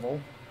supply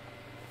level,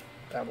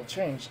 that will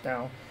change.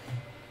 Now,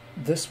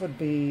 this would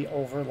be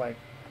over like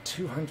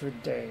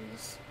 200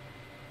 days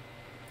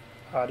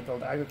to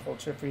build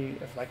agriculture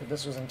if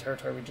this was in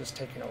territory we'd just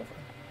taken over.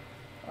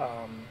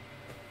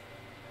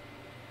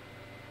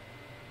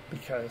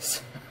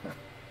 Because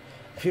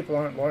people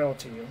aren't loyal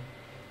to you,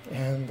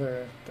 and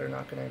they're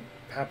not going to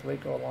happily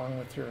go along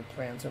with your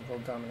plans of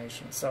world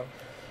domination. So,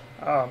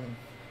 and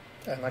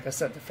like I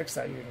said, to fix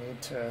that, you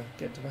need to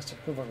get domestic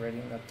approval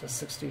rating up to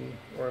 60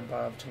 or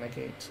above to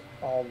negate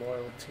all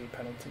loyalty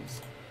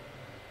penalties.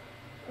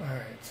 All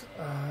right.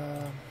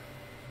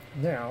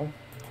 Now,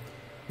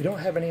 we don't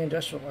have any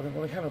industrial. Well,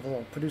 we have a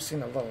little,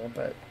 producing a little,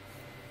 but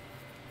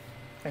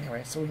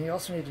anyway. So we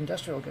also need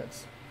industrial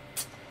goods.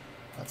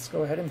 Let's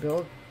go ahead and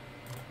build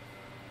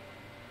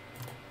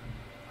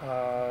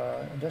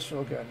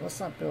industrial good. Let's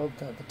not build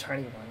the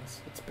tiny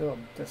ones. Let's build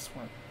this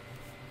one.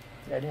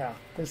 And yeah,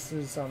 this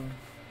is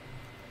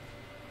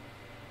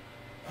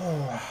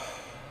oh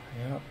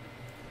yeah,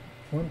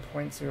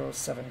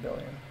 1.07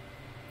 billion.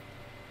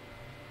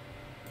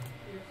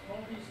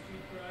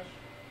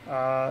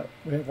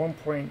 We have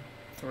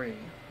 1.3.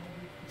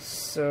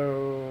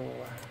 So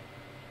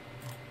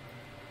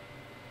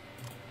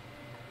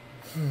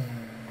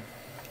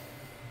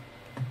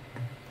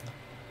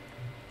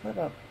what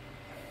about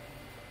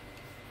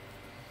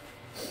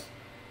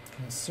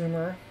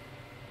consumer?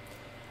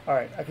 All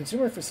right, a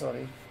consumer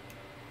facility.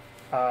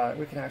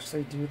 We can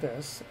actually do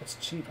this. It's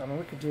cheap. I mean,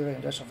 we could do the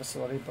industrial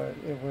facility, but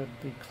it would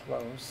be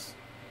close.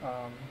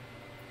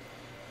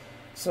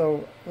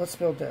 So let's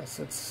build this.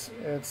 It's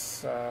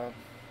a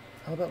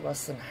little bit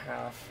less than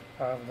half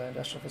of the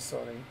industrial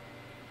facility,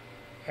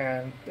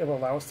 and it will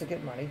allow us to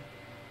get money.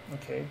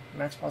 Okay,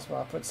 max possible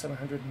output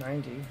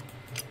 790.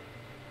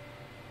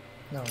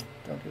 No,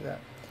 don't do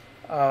that.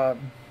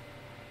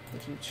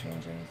 Did you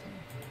change anything?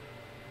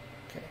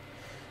 Okay.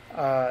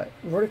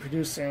 We're already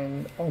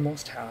producing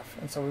almost half,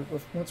 and so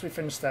once we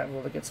finish that,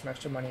 we'll get some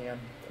extra money in,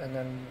 and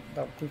then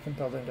we can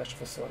build an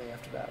industrial facility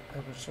after that.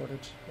 Labor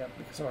shortage, yeah,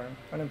 because our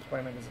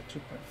unemployment is at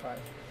 2.5.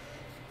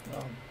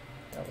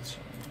 That will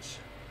change.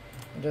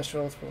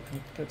 Industrials will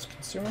goods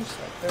consumers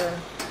right there,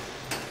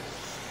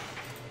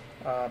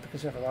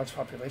 because we have a large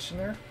population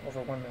there,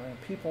 over 1 million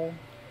people,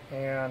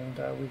 and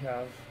we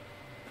have,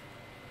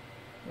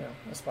 you know,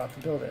 a spot to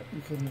build it.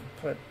 You can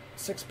put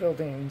 6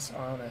 buildings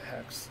on a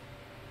hex.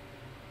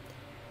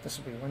 This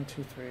would be 1,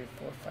 2, 3,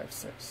 4, 5,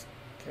 6.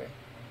 Okay.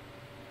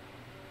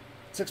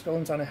 6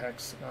 buildings on a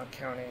hex, not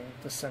counting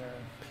the center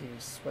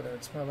piece, whether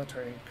it's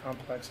military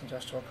complex,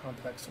 industrial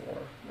complex, or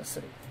a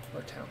city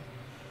or town.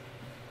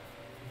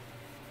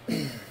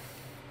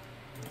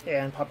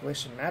 And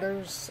population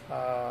matters.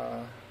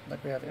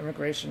 Like we have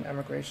immigration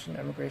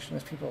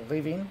is people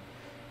leaving,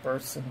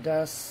 births and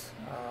deaths.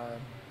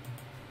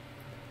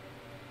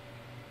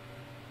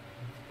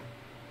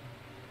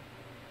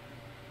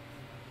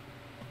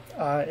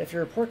 If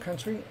you're a poor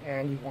country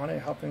and you want to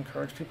help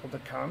encourage people to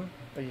come,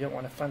 but you don't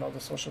want to fund all the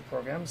social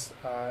programs,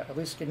 at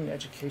least getting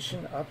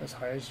education up as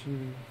high as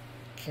you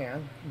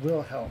can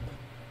will help,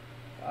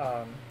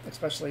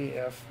 especially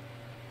if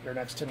you're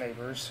next to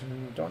neighbors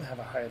who don't have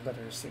a high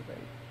literacy rate.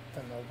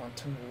 Then they'll want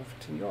to move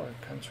to your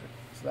country,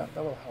 so that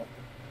will help.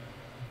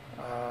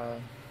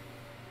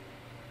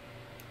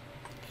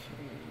 Okay.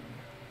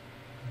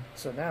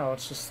 So now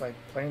it's just like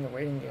playing the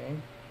waiting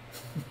game.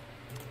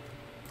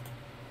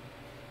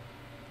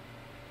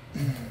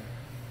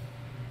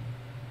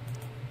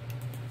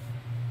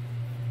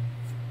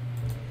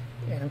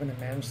 And I'm going to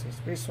manage these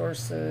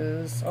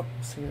resources. Oh,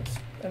 see, it's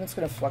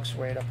going to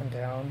fluctuate up and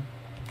down.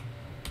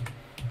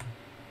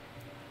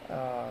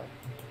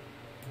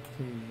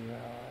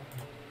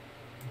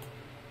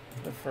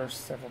 The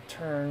first several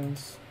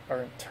turns,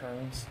 or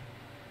turns,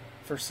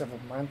 first several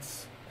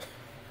months.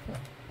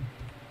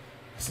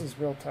 This is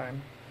real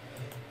time.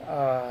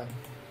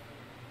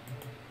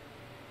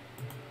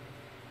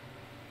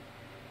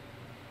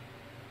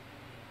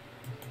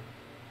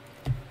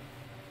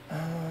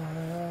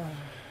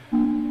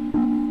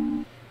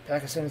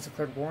 Pakistan has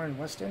declared war in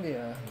West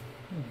India.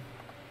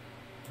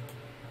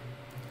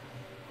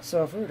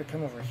 So if we were to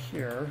come over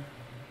here,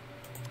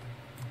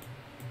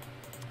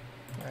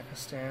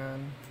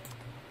 Pakistan,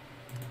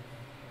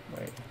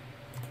 wait,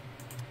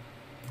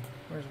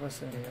 where's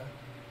West India?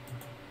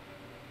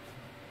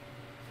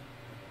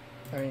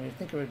 I mean, you'd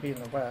think it would be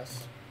in the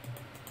west.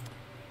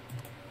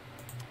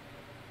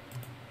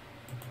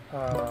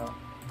 Oh.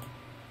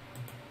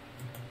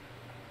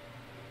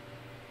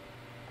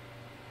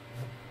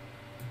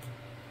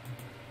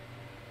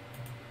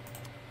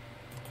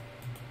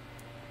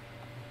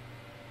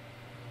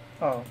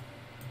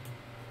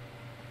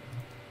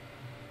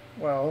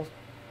 Well,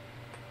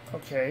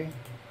 okay.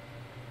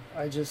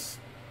 I just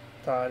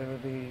thought it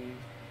would be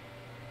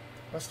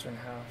western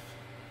half.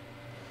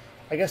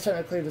 I guess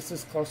technically this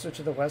is closer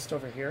to the west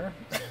over here.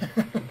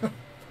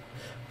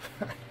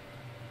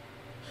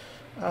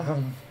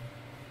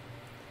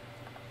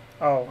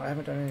 Oh, I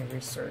haven't done any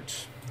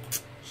research.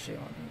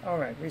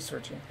 Alright,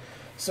 researching.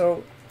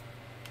 So,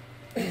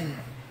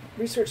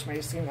 research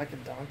may seem like a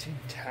daunting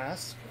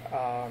task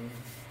when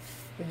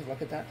you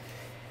look at that.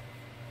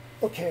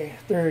 Okay,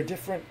 there are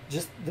different,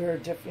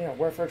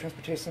 warfare,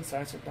 transportation,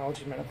 science,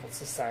 technology, medical,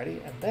 society,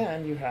 and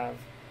then you have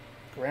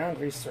ground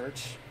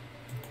research,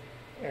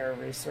 air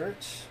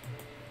research,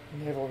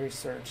 naval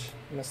research,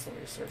 missile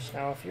research.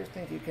 Now, if you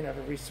think you can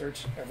ever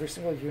research every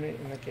single unit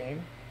in the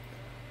game,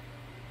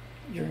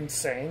 you're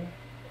insane.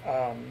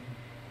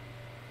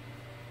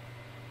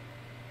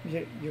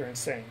 You're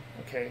insane.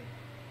 Okay,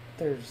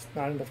 there's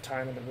not enough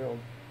time in the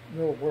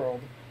real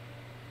world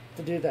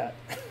to do that.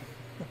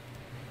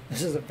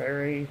 This is a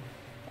very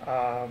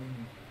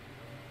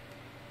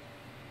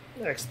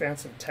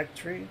expansive tech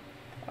tree.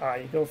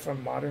 You go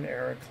from modern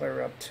era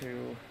clear up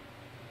to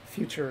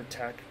future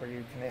tech, where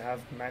you can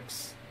have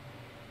mechs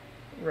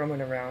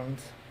roaming around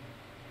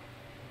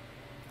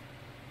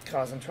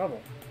causing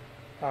trouble.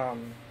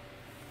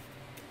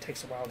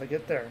 Takes a while to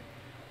get there.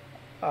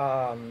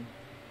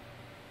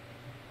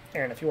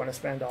 And if you want to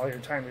spend all your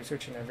time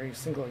researching every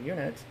single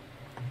unit,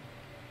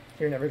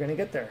 you're never going to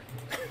get there.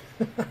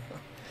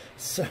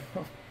 So,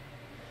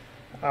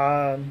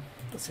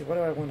 let's see, what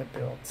do I want to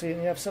build? See, you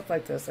have stuff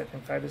like this, like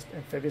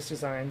amphibious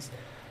designs,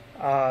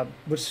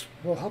 which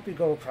will help you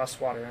go across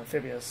water.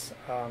 Amphibious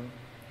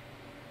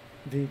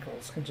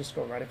vehicles can just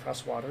go right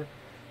across water.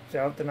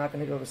 So they're not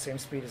going to go the same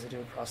speed as they do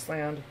across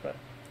land, but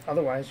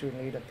otherwise you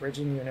would need a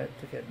bridging unit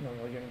to get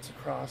normal units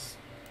across.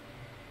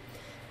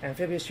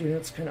 Amphibious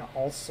units can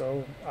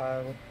also,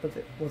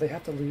 they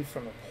have to leave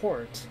from a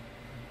port,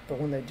 but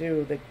when they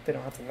do, they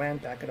don't have to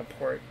land back at a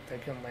port. They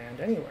can land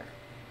anywhere.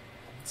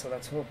 So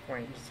that's the whole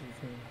point. Is you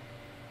can,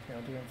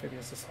 do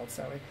amphibious assaults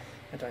that way.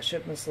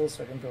 Anti-ship missiles,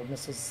 so I can build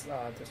missiles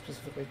that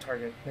specifically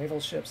target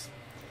naval ships.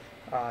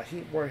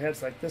 Heat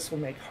warheads like this will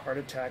make heart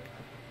attack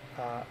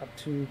up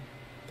to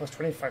plus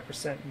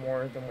 25%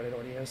 more than what it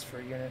already is for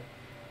a unit.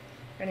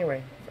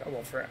 Anyway,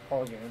 well, for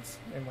all units,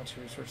 and once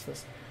you research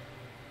this.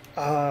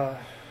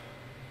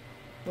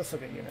 Let's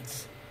look at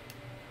units.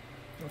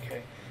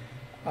 Okay.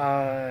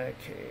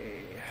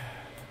 Okay.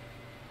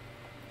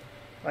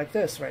 Like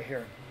this right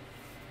here.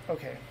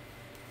 Okay.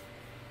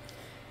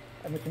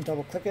 And we can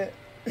double click it.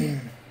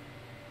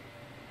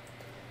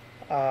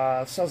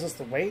 Tells us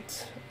the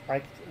weight.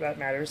 Like, that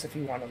matters if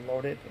you want to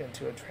load it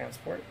into a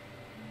transport.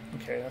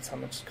 Okay, that's how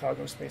much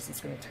cargo space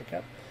it's going to take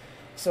up.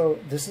 So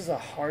this is a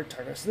hard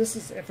target. So this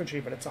is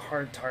infantry, but it's a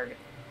hard target.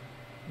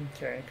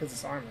 Okay, because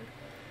it's armored.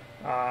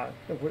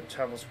 It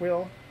travels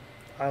wheel.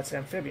 It's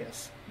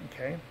amphibious.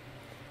 Okay,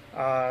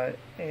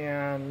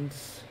 and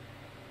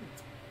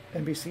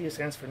NBC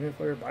stands for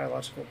nuclear,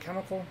 biological,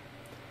 chemical,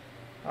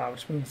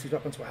 which means these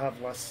weapons will have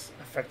less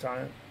effect on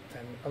it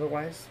than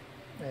otherwise.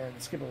 And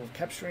it's capable of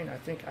capturing.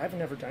 I've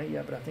never done it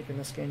yet, but I think in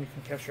this game you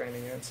can capture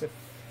enemy units if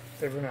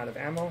they run out of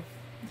ammo.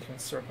 You can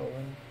circle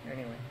and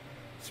anyway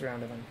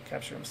surround them and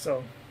capture them.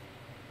 So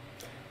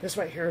this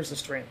right here is the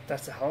strength.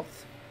 That's the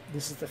health.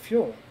 This is the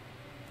fuel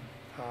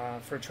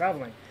for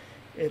traveling.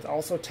 It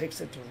also takes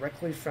it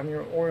directly from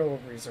your oil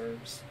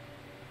reserves.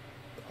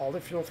 All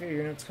the fuel for your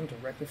units come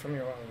directly from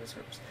your oil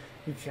reserves.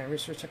 You can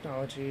research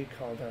technology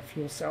called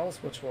fuel cells,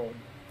 which will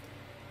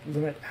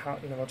limit how,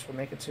 which will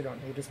make it so you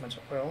don't need as much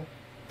oil,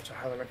 which I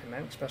highly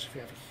recommend, especially if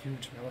you have a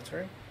huge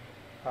military.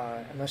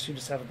 Unless you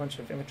just have a bunch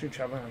of infantry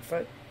traveling on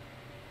foot.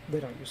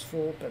 They don't use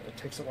fuel, but it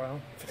takes a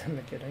while for them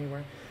to get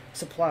anywhere.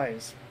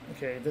 Supplies.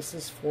 Okay, this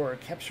is for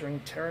capturing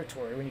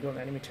territory when you go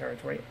into enemy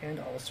territory, and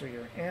also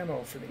your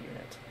ammo for the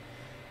unit.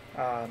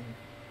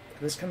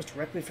 This comes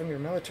directly from your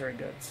military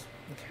goods.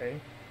 Okay,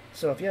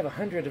 so if you have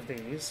 100 of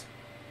these,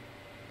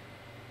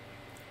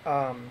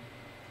 that's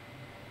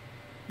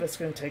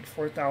going to take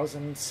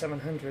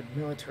 4,700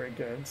 military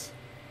goods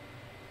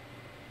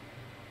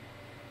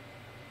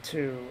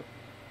to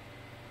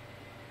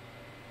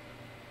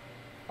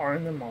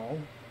arm them all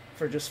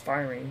for just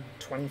firing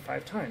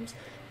 25 times.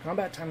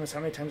 Combat time is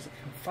how many times it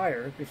can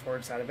fire before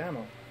it's out of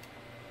ammo.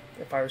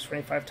 It fires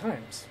 25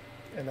 times,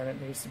 and then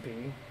it needs to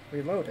be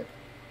reloaded.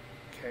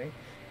 Okay,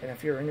 and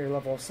if you're in your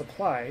level of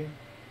supply,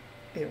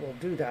 it will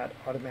do that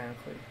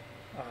automatically.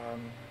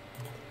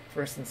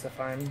 For instance, if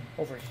I'm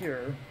over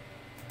here,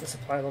 the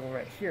supply level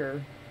right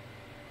here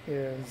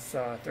is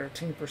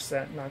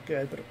 13%, not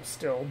good, but it will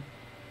still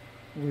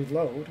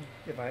reload.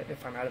 If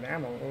I'm out of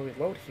ammo, it will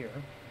reload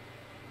here,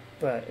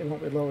 but it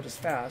won't reload as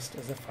fast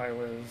as if I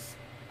was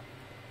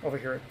over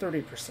here at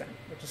 30%,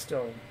 which is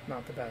still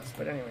not the best.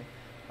 But anyway,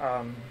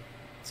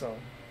 so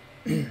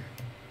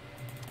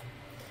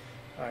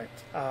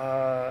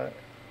alright,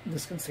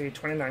 this can say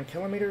 29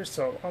 kilometers,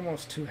 so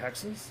almost 2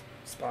 hexes,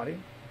 spotty.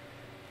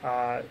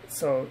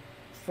 So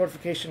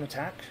fortification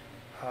attack,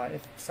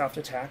 if soft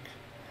attack,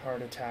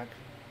 hard attack,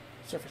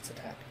 surface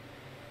attack.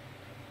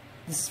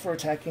 This is for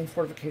attacking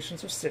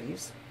fortifications or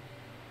cities.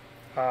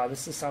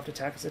 This is soft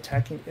attack, is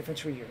attacking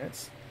infantry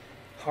units.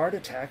 Hard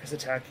attack is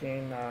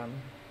attacking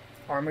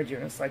armored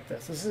units like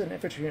this. This is an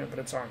infantry unit, but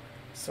it's armored,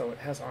 so it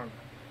has armor.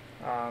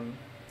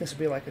 This would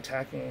be like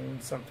attacking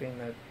something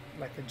that,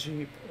 like a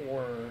jeep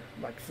or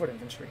like foot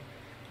infantry.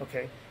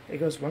 Okay, it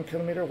goes 1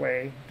 kilometer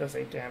away, does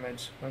 8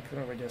 damage. 1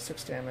 kilometer away does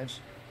 6 damage.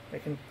 They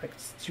can like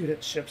shoot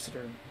at ships that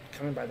are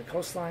coming by the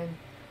coastline.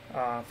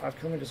 5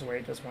 kilometers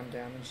away does 1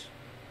 damage.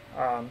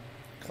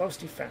 Close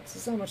defense.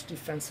 This is how much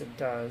defense it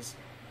does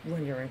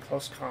when you're in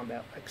close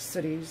combat, like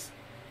cities,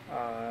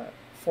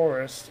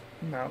 forest,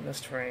 mountainous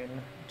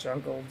terrain,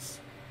 jungles,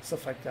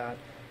 stuff like that.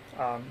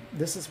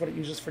 This is what it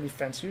uses for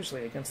defense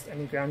usually against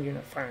any ground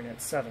unit firing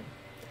at 7.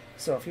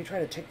 So if you try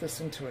to take this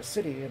into a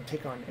city and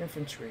take on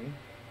infantry,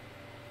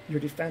 your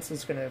defense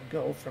is going to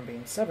go from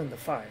being 7 to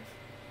 5.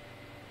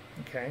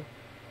 Okay?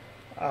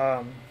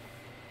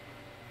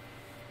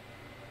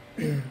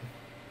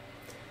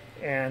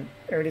 And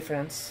air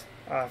defense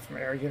from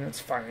air units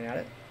firing at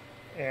it,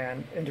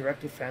 and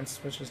indirect defense,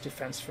 which is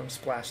defense from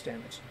splash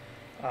damage.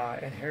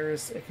 And here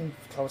is, it can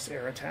close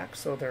air attack,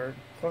 so they're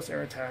close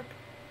air attack,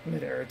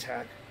 mid-air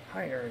attack,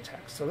 high air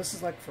attack. So this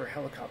is like for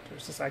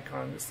helicopters. This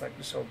icon is like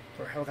to show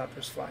where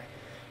helicopters fly.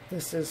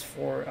 This is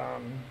for,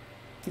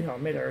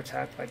 mid-air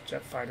attack, like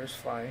jet fighters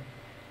fly.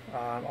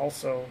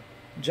 Also,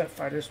 jet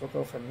fighters will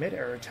go from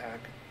mid-air attack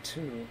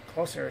to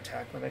close air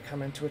attack when they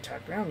come in to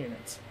attack ground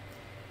units.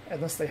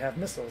 Unless they have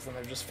missiles, and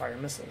they're just fire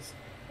missiles.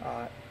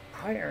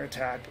 High air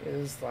attack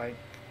is like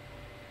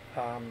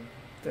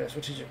the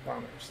strategic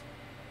bombers.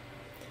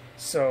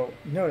 So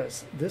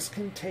notice, this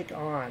can take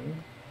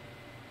on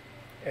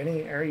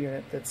any air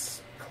unit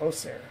that's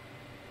close air.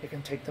 It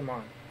can take them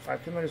on.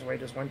 5 kilometers away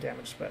does 1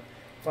 damage, but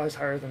flies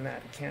higher than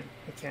that, it can't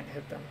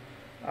hit them.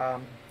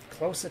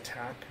 Close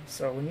attack,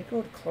 so when you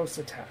go to close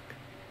attack,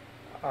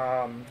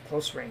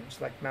 close range,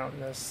 like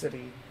mountainous,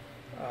 city,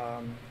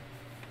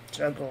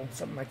 jungle,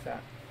 something like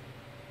that.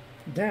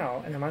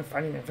 Now, and I'm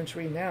fighting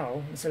infantry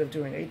now, instead of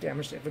doing 8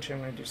 damage to infantry,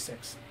 I'm going to do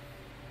 6.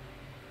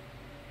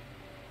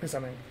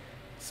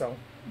 So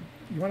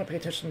you want to pay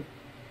attention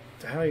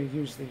to how you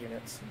use the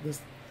units.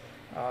 This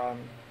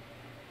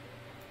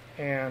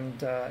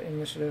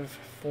initiative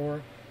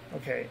 4.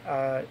 Okay,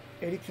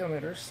 80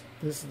 kilometers.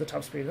 This is the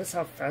top speed. This is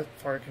how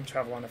far it can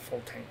travel on a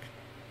full tank.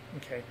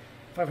 Okay,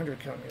 500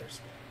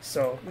 kilometers.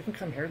 So we can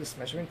come here, this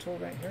measuring tool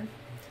right here,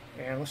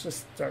 and let's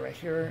just start right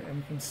here, and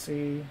we can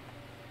see,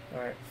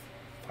 all right,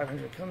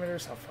 500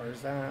 kilometers, how far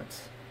is that?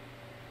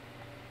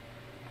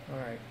 All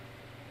right,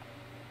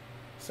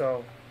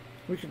 so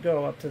we could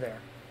go up to there.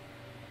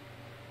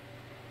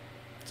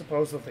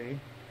 Supposedly,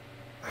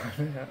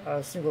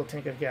 a single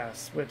tank of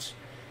gas, which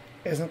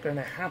isn't going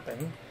to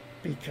happen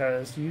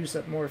because you use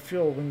up more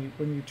fuel when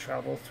you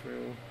travel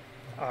through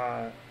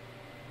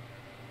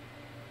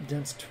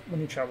when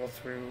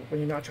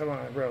you're not traveling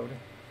on a road.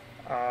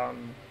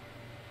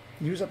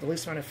 Use up the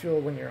least amount of fuel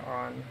when you're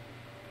on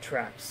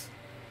tracks.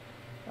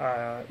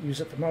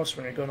 Use up the most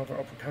when you're going over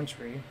open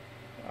country,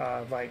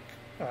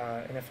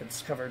 and if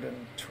it's covered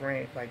in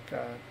terrain like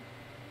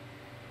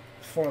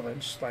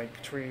foliage,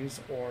 like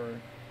trees or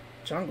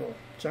jungle.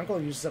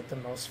 Jungle uses up the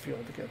most fuel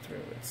to get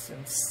through. It's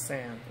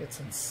insane. It's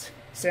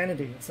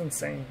insanity. It's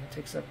insane. It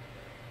takes up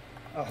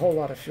a whole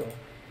lot of fuel.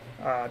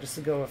 Just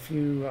to go a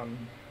few,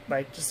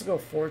 just to go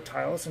 4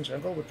 tiles in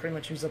jungle would pretty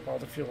much use up all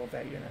the fuel of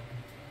that unit.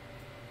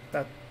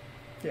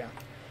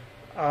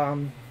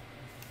 And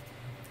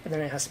then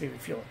it has to be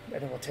refueled,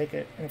 and it will take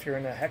it. And if you're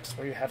in a hex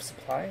where you have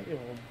supply, it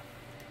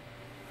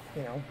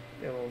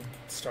will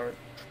start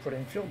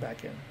putting fuel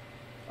back in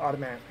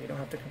automatically. You don't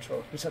have to control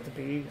it. You just have to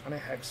be on a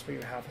hex where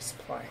you have a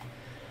supply.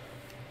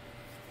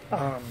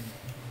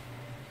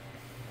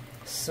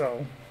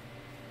 So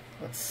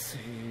let's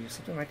see,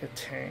 something like a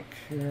tank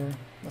here.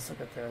 Let's look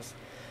at this.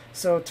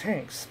 So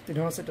tanks, you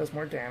notice it does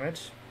more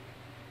damage,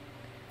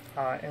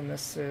 and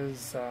this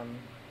is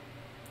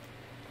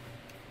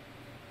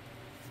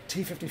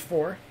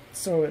T-54.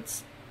 So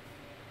it's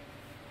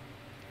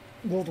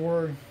World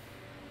War, a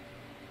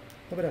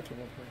little bit after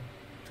World War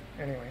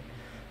II. Anyway,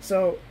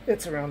 so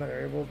it's around that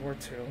area, World War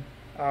II,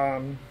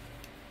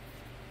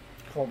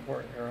 Cold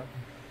War era.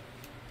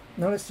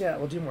 Notice, yeah, it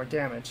will do more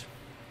damage.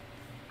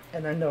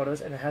 And then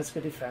notice, and it has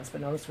good defense,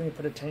 but notice when you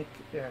put a tank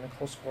in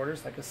close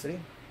quarters, like a city,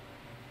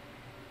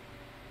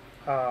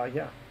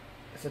 yeah,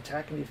 its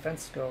attack and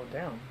defense go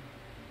down.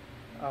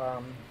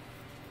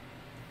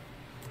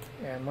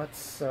 And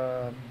let's,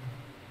 let's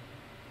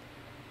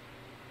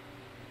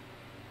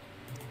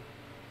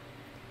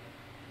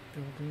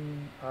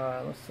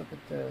look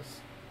at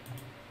this.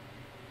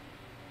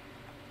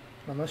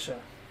 Militia.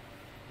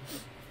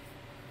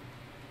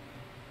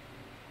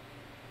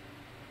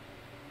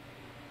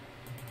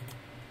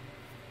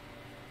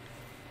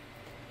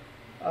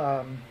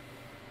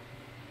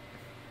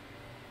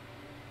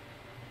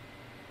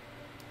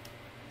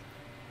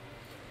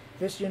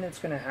 This unit's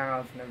going to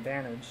have an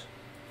advantage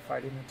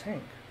fighting a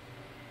tank.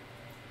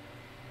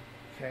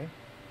 Okay?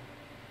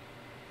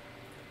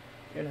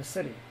 In a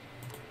city.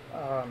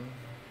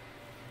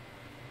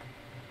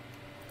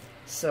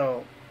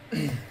 So,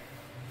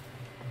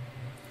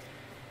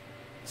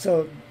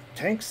 So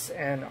tanks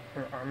and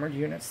armored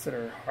units that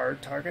are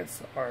hard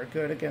targets are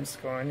good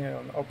against going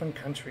in open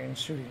country and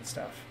shooting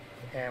stuff.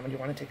 And when you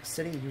want to take a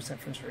city, use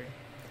infantry.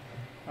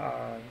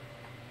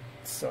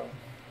 So,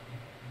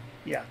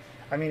 yeah,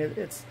 I mean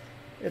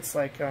it's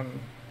like you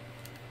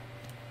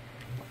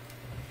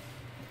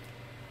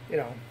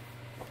know,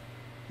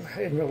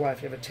 in real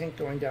life, you have a tank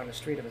going down the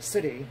street of a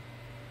city.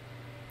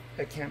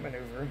 It can't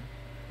maneuver,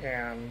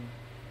 and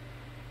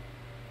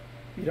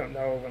you don't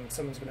know when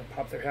someone's going to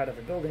pop their head out of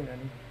a building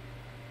and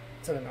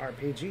send an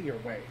RPG your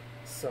way.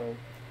 So,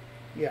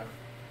 yeah.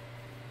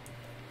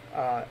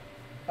 But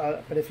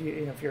if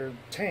if you're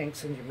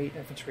tanks and you meet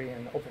infantry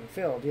in open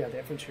field, yeah, the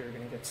infantry are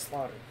going to get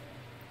slaughtered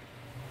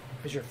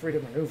because you're free to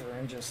maneuver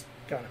and just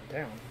gun them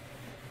down.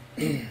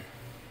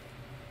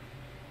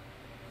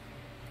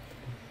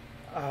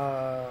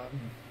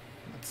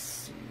 Let's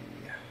see.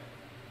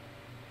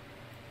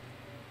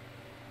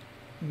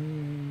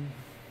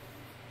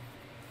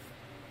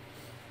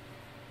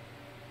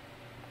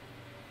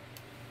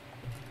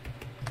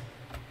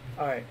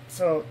 Alright,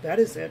 so that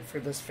is it for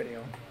this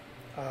video.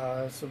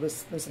 So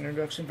this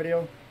introduction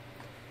video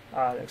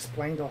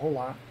explained a whole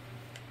lot.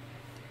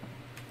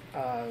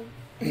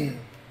 Going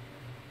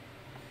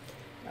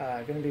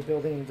to be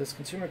building this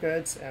consumer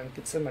goods and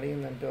get some money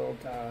and then build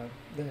the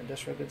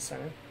industrial goods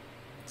center.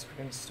 So we're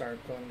going to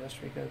start building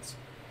industrial goods,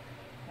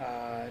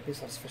 be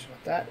self-sufficient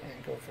with that,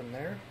 and go from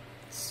there.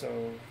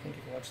 So thank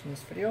you for watching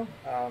this video.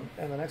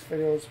 And the next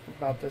video is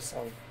about this.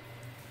 I'll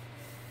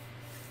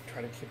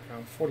try to keep it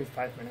around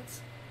 45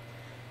 minutes.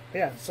 But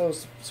yeah, so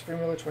Supreme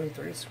Ruler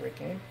 23 is a great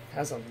game. It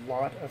has a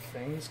lot of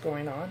things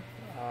going on.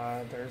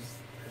 There's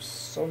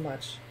so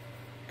much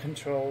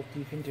control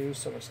you can do,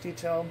 so much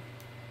detail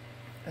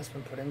has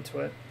been put into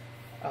it.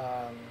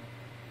 I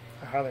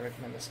highly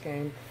recommend this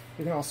game.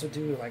 You can also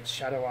do like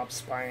shadow ops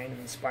spying,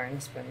 and spying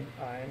has been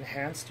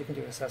enhanced. You can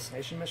do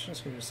assassination missions,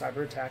 you can do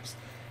cyber attacks,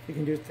 you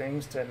can do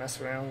things to mess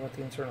around with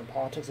the internal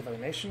politics of other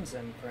nations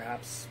and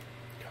perhaps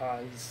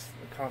cause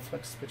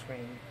conflicts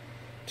between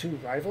two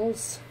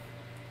rivals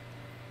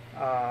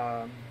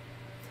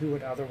who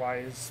would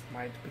otherwise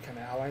might become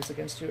allies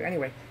against you.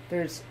 Anyway,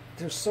 there's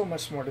so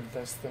much more to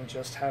this than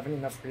just having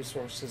enough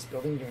resources,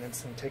 building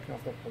units, and taking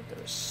off the board.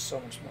 There's so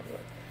much more to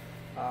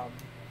it.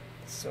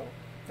 So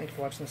thank you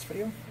for watching this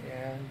video,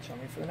 and join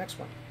me for the next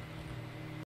one.